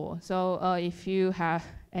school. So if you are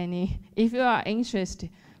interested,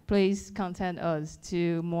 please contact us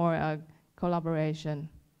to more collaboration.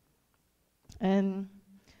 And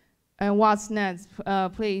what's next?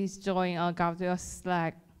 Please join our g0v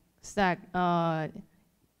Slack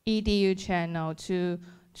EDU channel to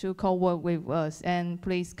co-work with us, and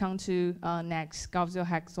please come to next g0v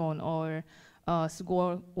Hackathon or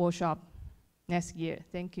school workshop next year.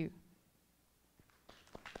 Thank you.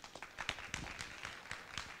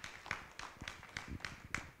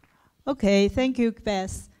 Okay, thank you,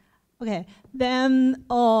 Beth. Okay, then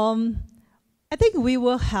I think we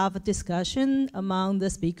will have a discussion among the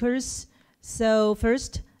speakers. So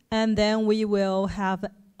first, and then we will have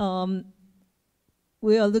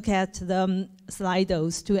we'll look at the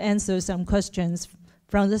Slidos to answer some questions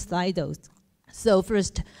from the Slidos. So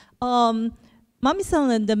first,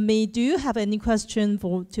 Mami-san and me, do you have any question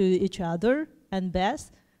to each other and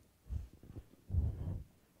Beth?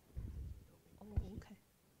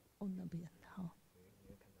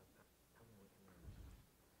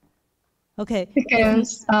 Okay.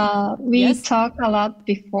 Because we Yes? talked a lot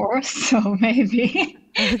before, so maybe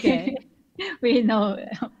Okay. we know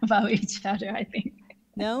about each other, I think.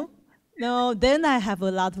 No? No, then I have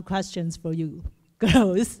a lot of questions for you,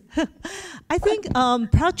 girls. I think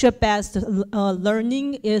project-based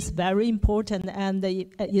learning is very important and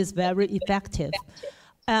is very effective.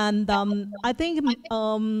 And I think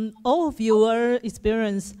all of your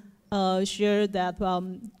experience share that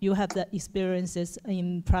you have the experiences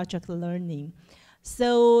in project learning.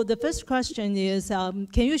 So the first question is,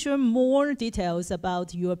 can you share more details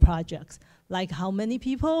about your projects? Like how many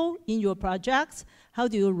people in your projects, how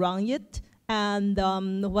do you run it, and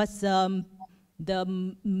what's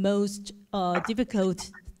the most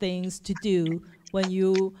difficult things to do when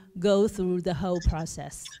you go through the whole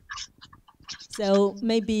process? So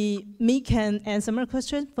maybe me can answer my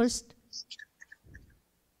question first.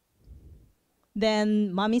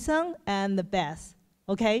 Then Mami-san and Beth,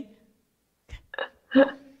 okay?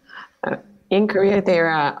 In Korea, there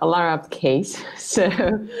are a lot of cases, so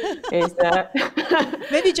it's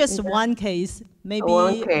maybe just one case. Maybe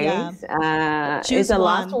one case. Yeah. Is the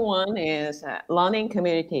last one is learning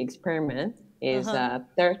community experiment. Is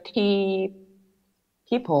 30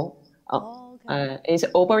 people. Is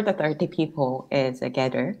over the 30 people is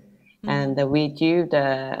together, and we do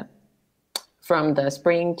from the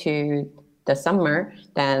spring to the summer.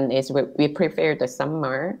 Then we prepare the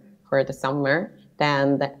summer for the summer.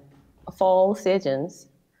 Then the fall seasons,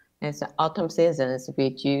 as autumn seasons, we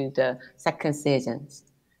do the second seasons.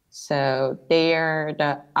 So they are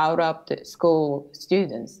the out of the school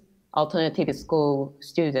students, alternative school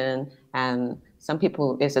student, and some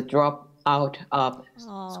people is a drop out of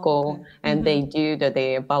school, and they do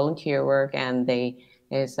their volunteer work, and they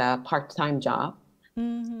is a part-time job,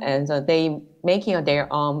 and so they making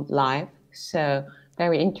their own life. So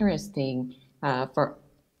very interesting for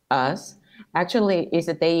us. Actually, is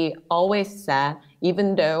that they always said,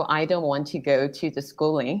 even though I don't want to go to the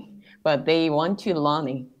schooling, but they want to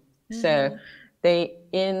learning. So they,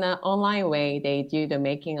 in an online way, they do the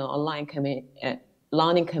making an online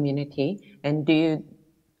learning community and do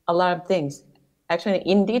a lot of things. Actually,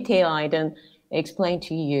 in detail, I don't explain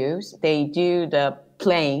to you. They do the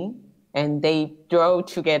playing and they draw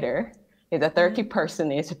together. The 30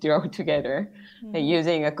 person is draw together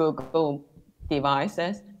using a Google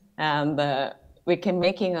devices. And we can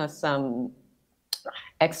making some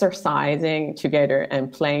exercising together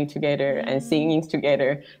and playing together and singing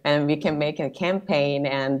together, and we can make a campaign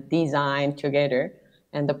and design together.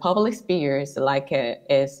 And the public speakers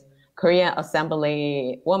is Korean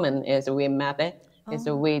Assembly woman is we met it. Is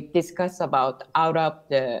we discuss about out of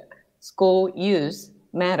the school use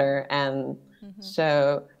matter, and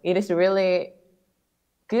so it is really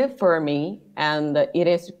good for me, and it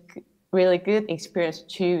is really good experience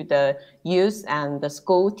to the youth and the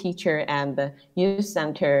school teacher and the youth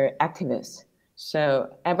center activists.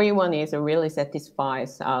 So everyone is really satisfied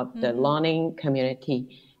of the learning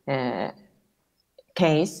community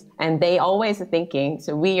case, and they always thinking,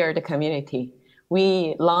 so we are the community,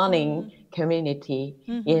 we learning community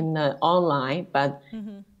in online, but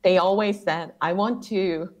they always said, I want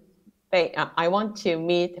to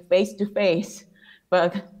meet face to face,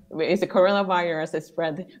 but it's a coronavirus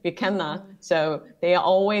spread, we cannot. So they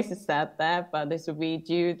always said that, but we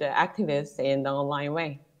do the activists in the online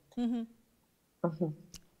way.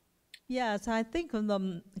 Yes, I think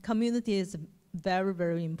the community is very,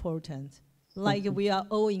 very important. Like we are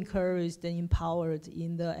all encouraged and empowered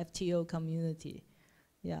in the FTO community.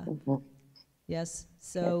 Yeah. Yes.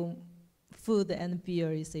 So food and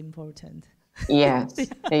beer is important. Yes,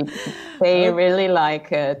 they really like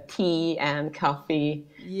tea and coffee,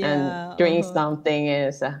 and drink something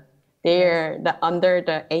is they're under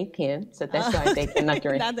the 18, so that's why they cannot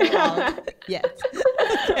drink. Not allowed yet.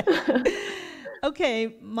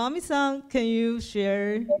 Okay, Mami-san, can you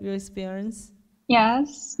share your experience?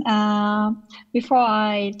 Yes. Before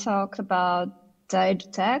I talk about the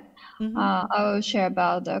EduTech, I will share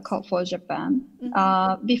about the Code for Japan.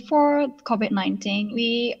 Before COVID-19,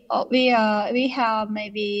 we have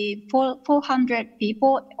maybe 400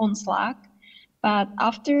 people on Slack, but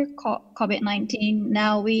after COVID-19,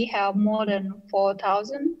 now we have more than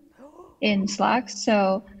 4,000 in Slack,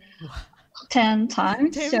 so 10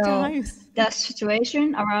 times. 10 times. The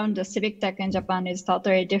situation around the civic tech in Japan is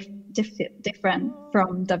totally different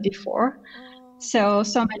from the before. So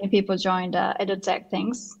many people joined the EduTech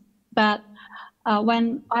things. But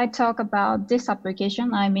When I talk about this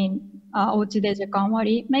application, I mean Ochideji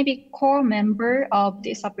Kanwari, maybe core member of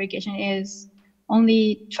this application is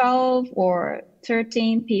only 12 or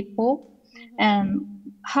 13 people, and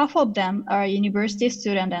half of them are university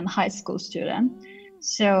student and high school student.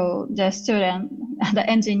 So the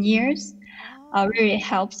engineers really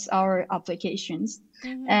helps our applications.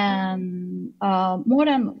 And more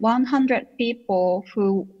than 100 people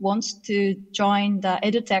who wants to join the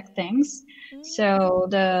edutech things. So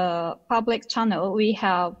the public channel, we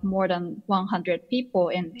have more than 100 people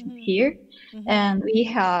in here, and we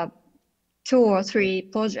have 2 or 3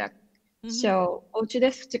 projects. So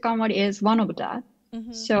Ochidesu Chikamari is one of that.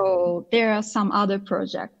 So there are some other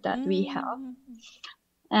projects that we have.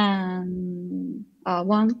 And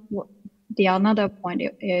the another point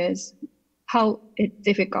is how it's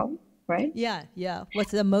difficult, right? Yeah.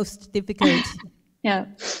 What's the most difficult? Yeah.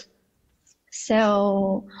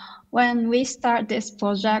 So when we start this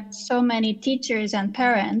project, so many teachers and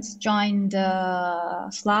parents joined the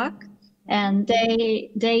Slack, and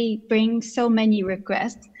they bring so many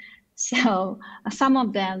requests. So some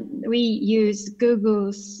of them we use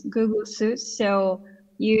Google Suite. So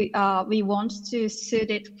we want to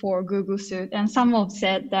suit it for Google Suite, and some of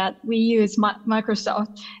said that we use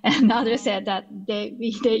Microsoft, and others said that they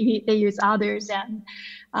use others, and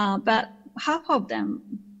but half of them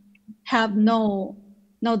have no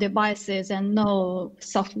devices and no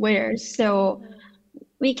software, so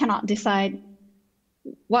we cannot decide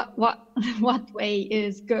what way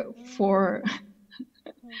is good for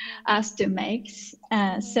us to make.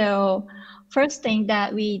 So first thing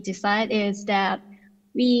that we decide is that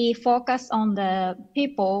we focus on the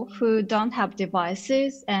people who don't have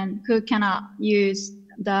devices and who cannot use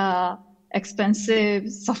the expensive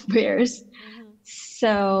softwares.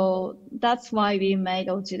 So that's why we made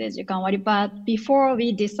Ochideji Kanwari. But before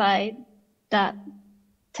we decide that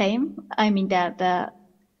theme, I mean that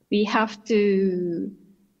we have to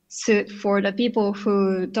suit for the people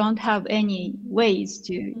who don't have any ways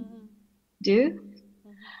to do.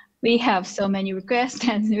 We have so many requests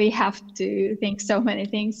and we have to think so many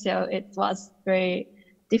things. So it was very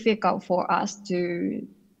difficult for us to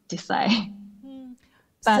decide.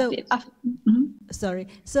 But sorry.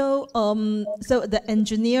 So the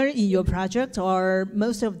engineer in your project, or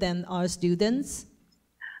most of them are students?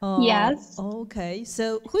 Yes. Okay.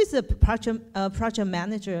 So who is the project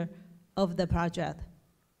manager of the project?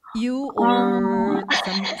 You or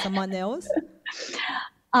someone else?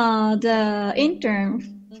 The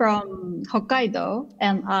intern from Hokkaido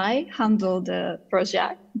and I handle the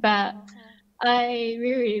project, but I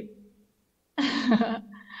really,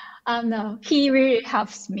 no, he really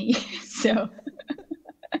helps me. So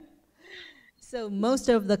most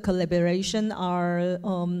of the collaboration are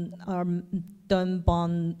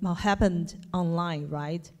happened online,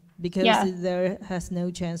 right? Because there has no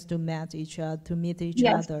chance to meet each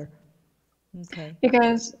other. Okay.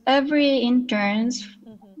 Because every interns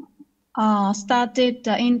started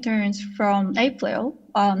the interns from April.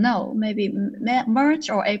 No, maybe March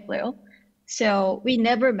or April. So we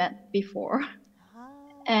never met before,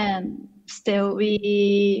 and still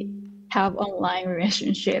we have online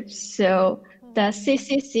relationships. So the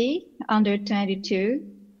CCC under 22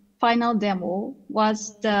 final demo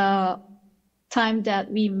was the time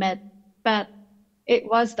that we met, but it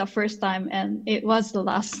was the first time and it was the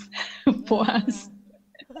last for us.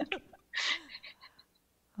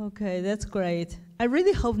 Okay, that's great. I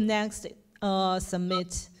really hope next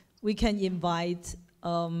summit we can invite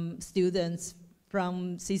students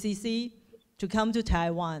from CCC to come to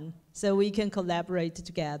Taiwan so we can collaborate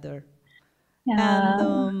together.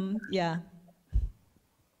 And yeah.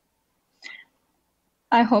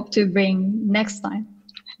 I hope to bring next time.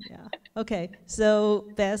 Yeah. Okay. So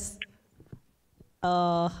Beth,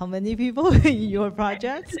 how many people in your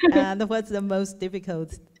project, and what's the most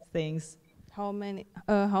difficult things? How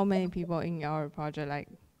many people in our project?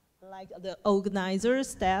 Like the organizers,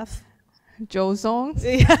 staff. Joe songs.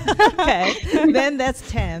 Yeah. Okay. Then that's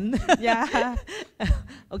 10. Yeah.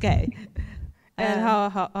 Okay. And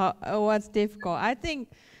how what's difficult? I think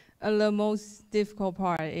the most difficult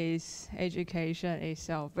part is education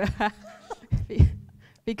itself,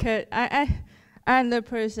 because I'm the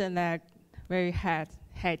person that very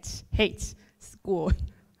hates school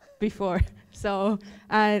before. So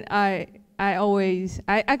I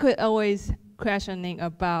could always questioning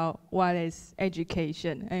about what is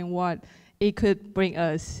education and what it could bring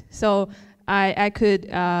us. So I could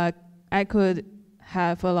have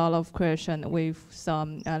a lot of questions with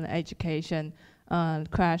some education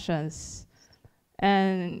questions,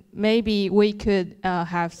 and maybe we could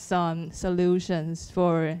have some solutions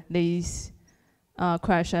for these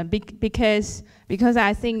question because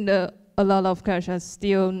I think a lot of questions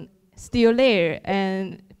still there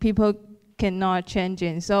and people cannot change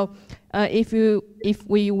it. So if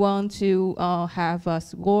we want to have a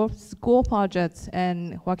school project,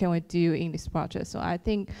 and what can we do in this project? So I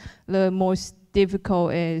think the most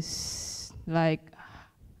difficult is like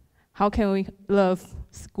how can we love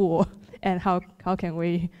school and how can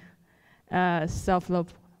we solve the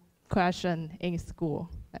question in school.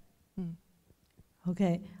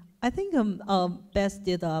 Okay, I think Bess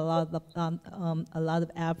did a lot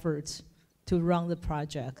of efforts to run the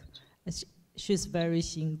project. She's very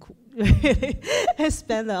辛苦. I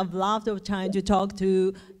spent a lot of time to talk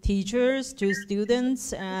to teachers, to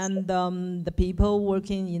students, and the people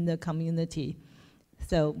working in the community.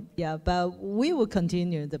 So yeah, but we will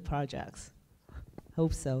continue the projects.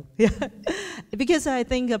 Hope so. Yeah, because I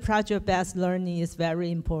think project-based learning is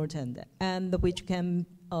very important, and which can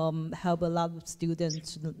help a lot of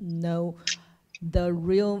students know the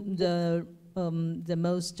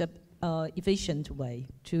most efficient way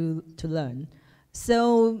to learn.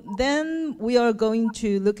 So then we are going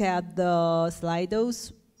to look at the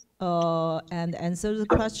Slidos and answer the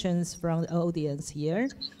questions from the audience here.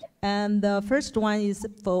 And the first one is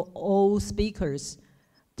for all speakers.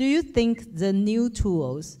 Do you think the new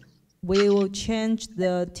tools will change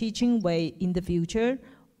the teaching way in the future,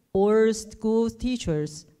 or school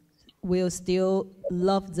teachers will still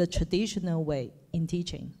love the traditional way in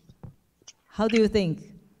teaching? How do you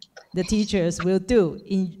think the teachers will do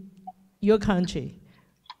in your country?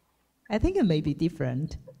 I think it may be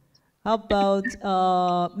different. How about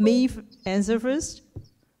me answer first?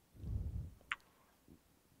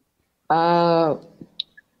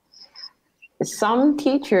 Some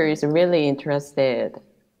teachers are really interested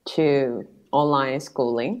to online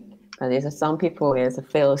schooling, but some people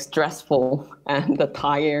feel stressful and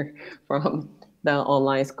tired from the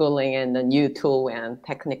online schooling and the new tool and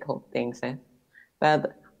technical things.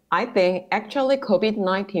 But I think actually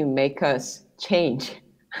COVID-19 make us change.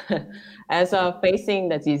 As facing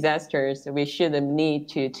the disasters, we should need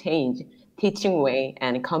to change teaching way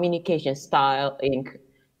and communication style in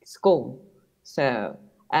school. So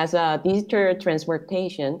as a digital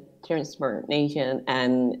transformation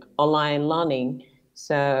and online learning,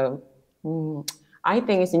 so I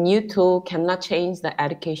think it's a new tool cannot change the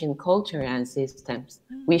education culture and systems.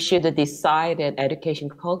 We should decide that education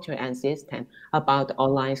culture and system about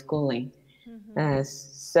online schooling.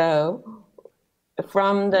 So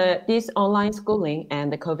from this online schooling and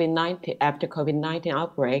the COVID-19, after COVID-19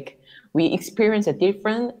 outbreak, we experience a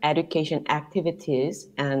different education activities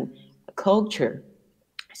and culture.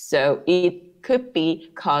 So it could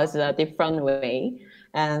be caused a different way.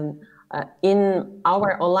 And in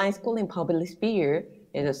our online schooling public sphere,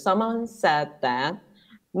 someone said that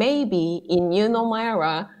maybe in new normal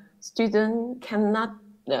era, students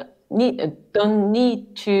don't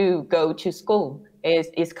need to go to school.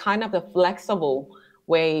 It's kind of a flexible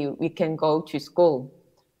way we can go to school.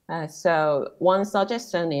 So one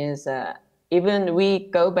suggestion is even we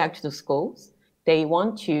go back to the schools, they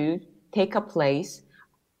want to take a place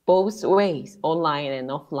both ways, online and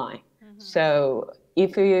offline. So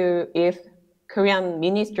if Korean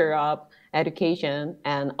Minister of Education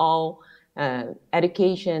and all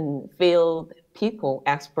education field people,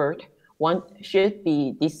 expert, should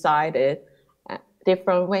be decided a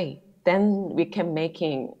different way, then we can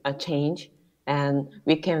making a change and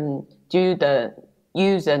we can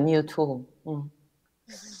use a new tool.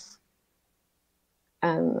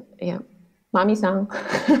 And yeah, Mami-san.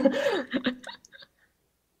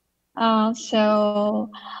 So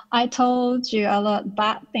I told you a lot of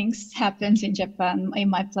bad things happened in Japan in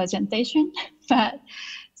my presentation, but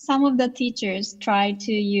some of the teachers try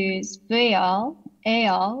to use VR,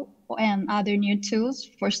 AR, and other new tools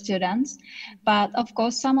for students. But of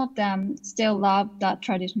course, some of them still love the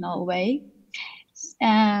traditional way.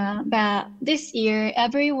 But this year,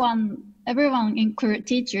 everyone, including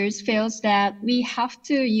teachers, feels that we have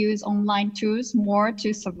to use online tools more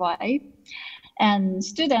to survive. And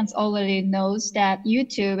students already knows that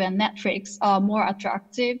YouTube and Netflix are more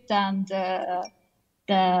attractive than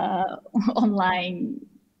the online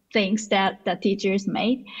things that the teachers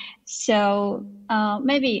made. So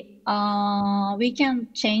maybe we can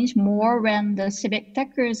change more when the civic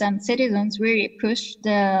takers and citizens really push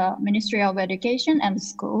the Ministry of Education and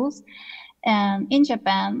schools. And in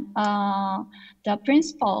Japan, the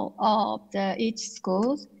principal of each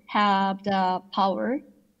schools have the power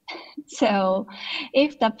So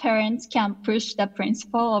if the parents can push the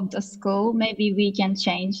principal of the school, maybe we can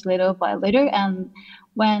change little by little. And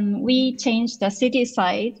when we change the city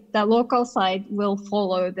side, the local side will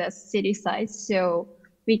follow the city side. So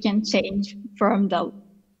we can change from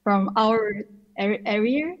our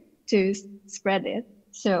area to spread it.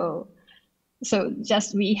 So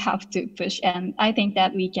just we have to push, and I think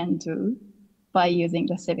that we can do by using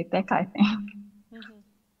the civic tech, I think.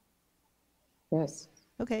 Yes.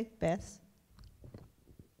 Okay, Beth.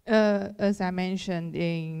 As I mentioned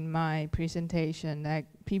in my presentation, like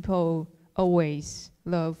people always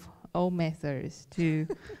love old methods to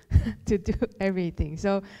to do everything.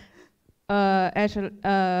 So actually,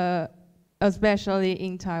 especially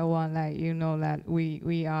in Taiwan, like you know that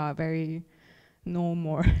we are very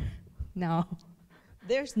normal now.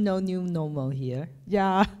 There's no new normal here.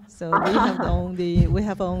 Yeah. So we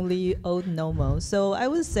have only old normal. So I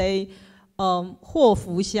would say 祸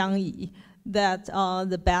福相依, that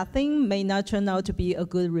the bad thing may not turn out to be a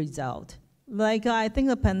good result. Like I think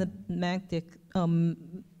a pandemic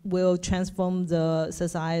will transform the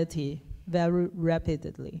society very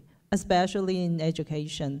rapidly, especially in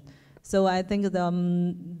education. So I think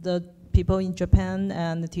the people in Japan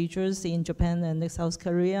and the teachers in Japan and South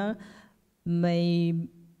Korea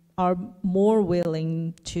are more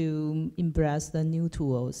willing to embrace the new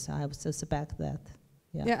tools. I suspect that.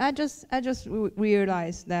 Yeah, I just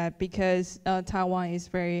realized that because Taiwan is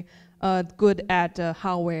very good at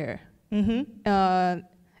hardware,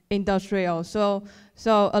 industrial. So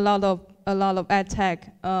a lot of ed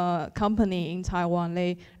tech company in Taiwan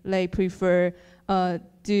they prefer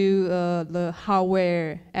do the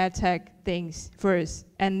hardware ed tech things first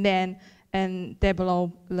and then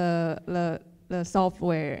develop the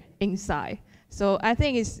software inside. So I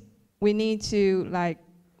think we need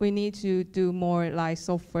to do more like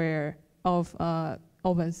software of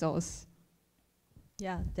open source.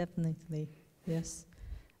 Yeah, definitely. Yes.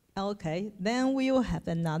 Okay, then we will have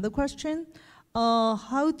another question.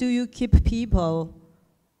 How do you keep people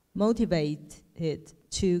motivated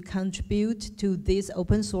to contribute to this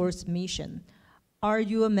open source mission? Are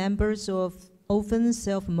you members of often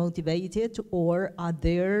self-motivated, or are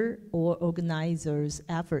there or organizers'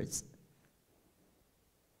 efforts?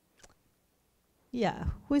 Yeah,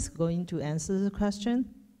 who is going to answer the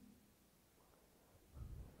question?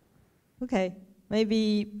 Okay,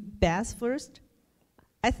 maybe Beth first.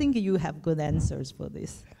 I think you have good answers for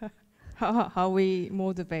this. How we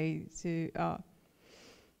motivate to?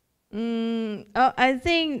 I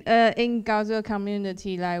think in Gaozu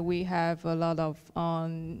community, like we have a lot of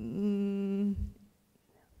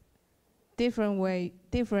different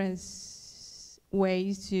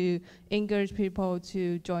ways to encourage people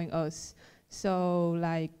to join us. So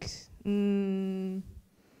like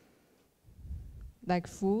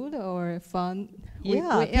food or fun.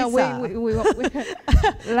 Yeah, pizza.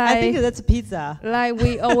 Like, I think that's pizza. Like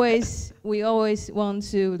we always want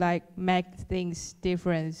to like make things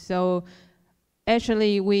different. So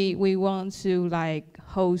actually we want to like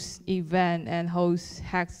host event and host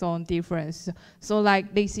hackathon different. So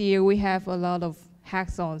like this year we have a lot of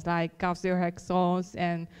hackathons, like Gaozu hackathons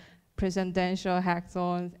and presidential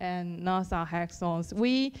hackathons and NASA hackathons.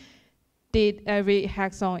 We did every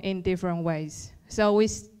hackathon in different ways. So we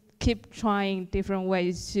keep trying different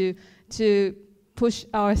ways to push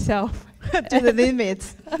ourselves to the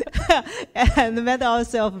limits and make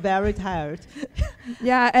ourselves very tired.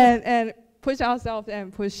 Yeah, and push ourselves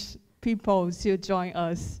and push people to join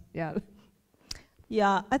us. Yeah.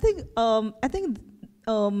 Yeah, I think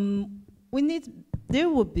there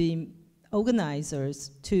would be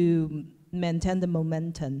organizers to maintain the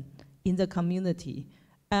momentum in the community,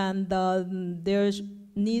 and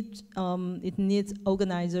it needs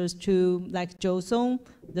organizers to, like Josong,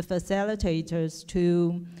 the facilitators,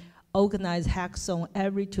 to organize hackathon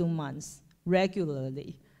every 2 months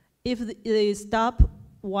regularly. If they stop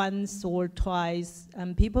once or twice,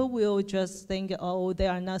 and people will just think, oh, they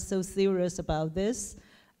are not so serious about this,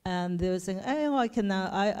 and they'll say, oh,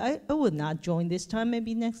 I would not join this time,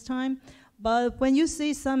 maybe next time. But when you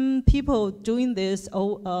see some people doing this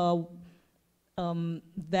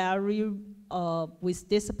very with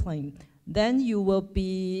discipline, then you will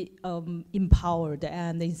be empowered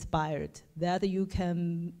and inspired that you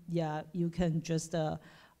can just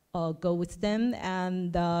go with them,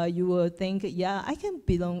 and you will think, yeah, I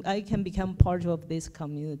can become part of this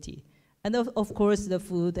community. And of course, the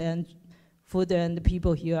food and the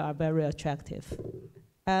people here are very attractive.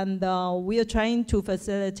 And we are trying to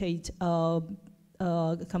facilitate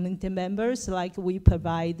community members, like we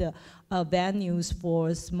provide venues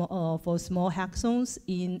for small hackathons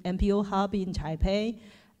in NPO Hub in Taipei,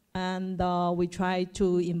 And we try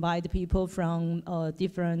to invite people from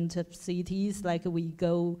different cities. Like we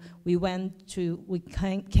came to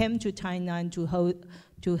Tainan to hold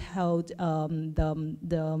the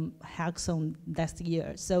hackathon last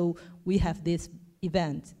year. So we have this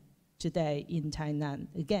event today in Tainan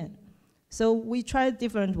again. So we try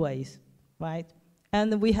different ways, right?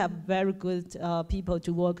 And we have very good people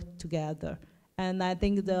to work together. And I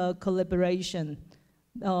think the collaboration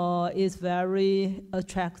is very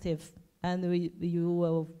attractive, and you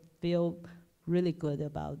will feel really good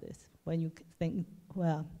about this when you think,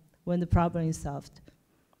 well, when the problem is solved.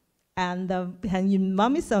 And can you,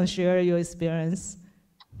 Mommy-san, share your experience?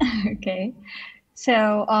 Okay.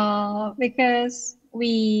 So because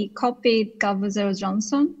we copied g0v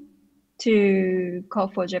Johnson to call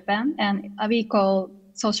for Japan, and we call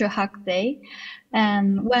Social Hack Day.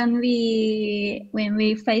 And when we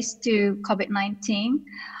faced to COVID-19,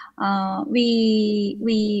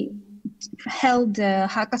 we held the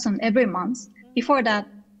hackathon every month. Before that,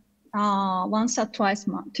 once or twice,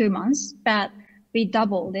 2 months, but we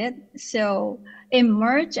doubled it. So in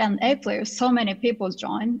March and April, so many people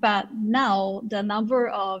joined, but now the number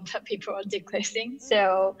of people are decreasing.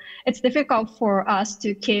 So it's difficult for us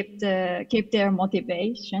to keep their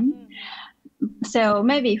motivation. So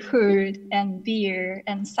maybe food and beer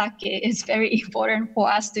and sake is very important for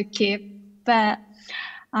us to keep. But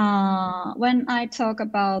when I talk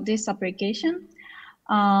about this application,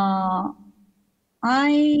 I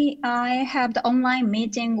have the online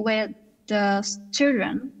meeting with the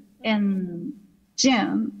children in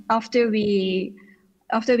June after we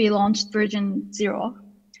launched version 0.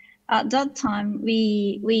 At that time,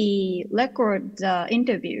 we record the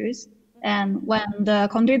interviews. And when the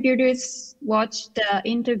contributors watch the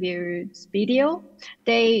interviews video,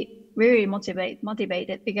 they really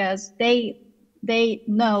motivated because they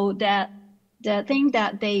know that the thing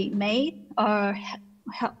that they made are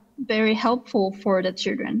very helpful for the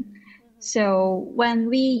children. So when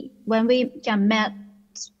we can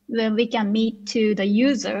meet to the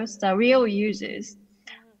users, the real users,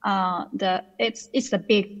 it's a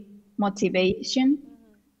big motivation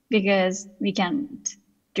because we can't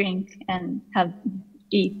drink and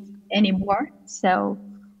eat anymore. So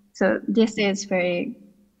this is very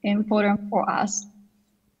important for us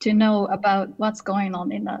to know about what's going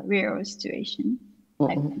on in the real situation.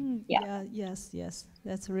 Yes,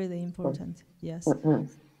 that's really important. Yes.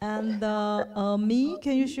 And me,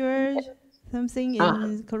 can you share something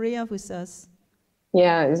in Korea with us?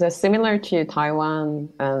 Yeah, it's similar to Taiwan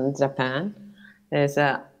and Japan.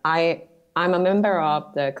 I'm a member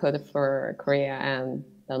of the Code for Korea and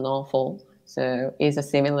the novel, so it's a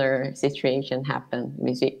similar situation happened.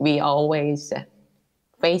 We always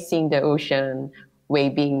facing the ocean,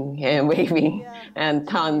 waving and waving, and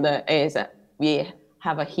thunder is we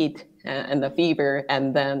have a heat and the fever,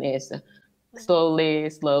 and then it's slowly,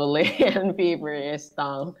 and fever is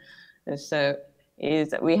down. And so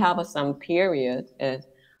we have some period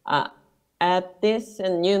at this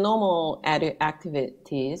new normal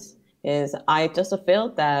activities. I just feel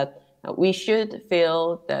that we should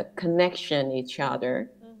feel the connection each other,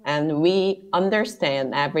 and we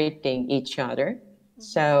understand everything each other.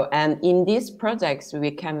 So, and in these projects, we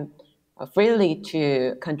can freely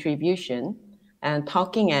to contribution and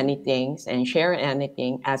talking anything and share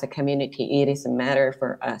anything as a community. It is a matter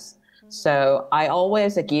for us. So I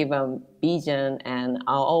always give a vision, and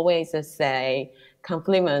I'll always say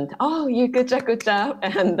compliment, oh, you good job.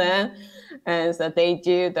 And so they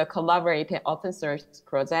do the collaborative open source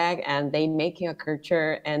project, and they making a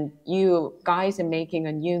culture, and you guys are making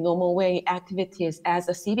a new normal way activities as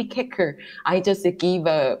a city kicker. I just give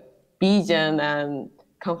a vision and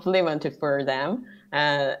compliment for them.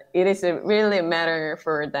 It is really a matter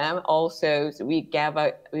for them. Also, so we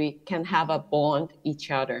can have a bond each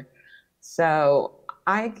other. So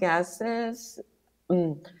I guess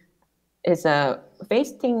is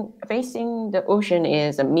facing the ocean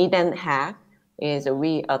is a meet and hack is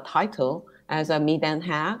a title as a meet and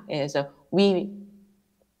hack is we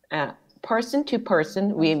person to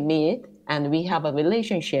person we meet and we have a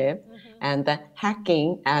relationship, and the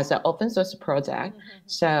hacking as an open source project.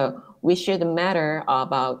 So we should matter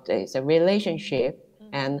about this relationship,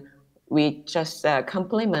 and we just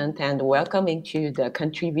compliment and welcome into the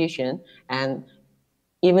contribution. And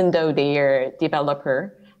even though they are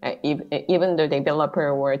developer, even though the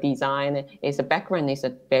developer or design is a background is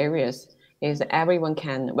various, is everyone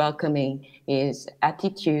can welcoming, is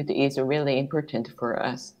attitude is really important for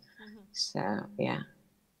us. So yeah.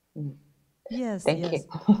 Yes. Thank you.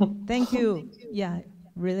 Thank you. Yeah,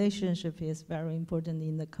 relationship is very important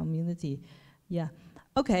in the community. Yeah.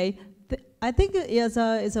 Okay. I think it's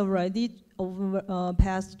already over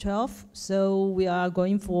past 12, so we are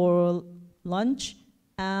going for lunch.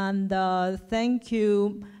 And thank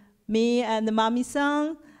you, me and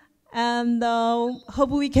Mami-san, and hope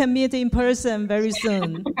we can meet in person very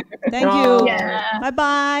soon. Thank you. Yeah.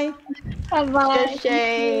 Bye-bye. Bye-bye.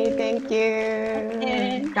 Thank you.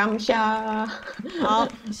 Okay. 감사. 好。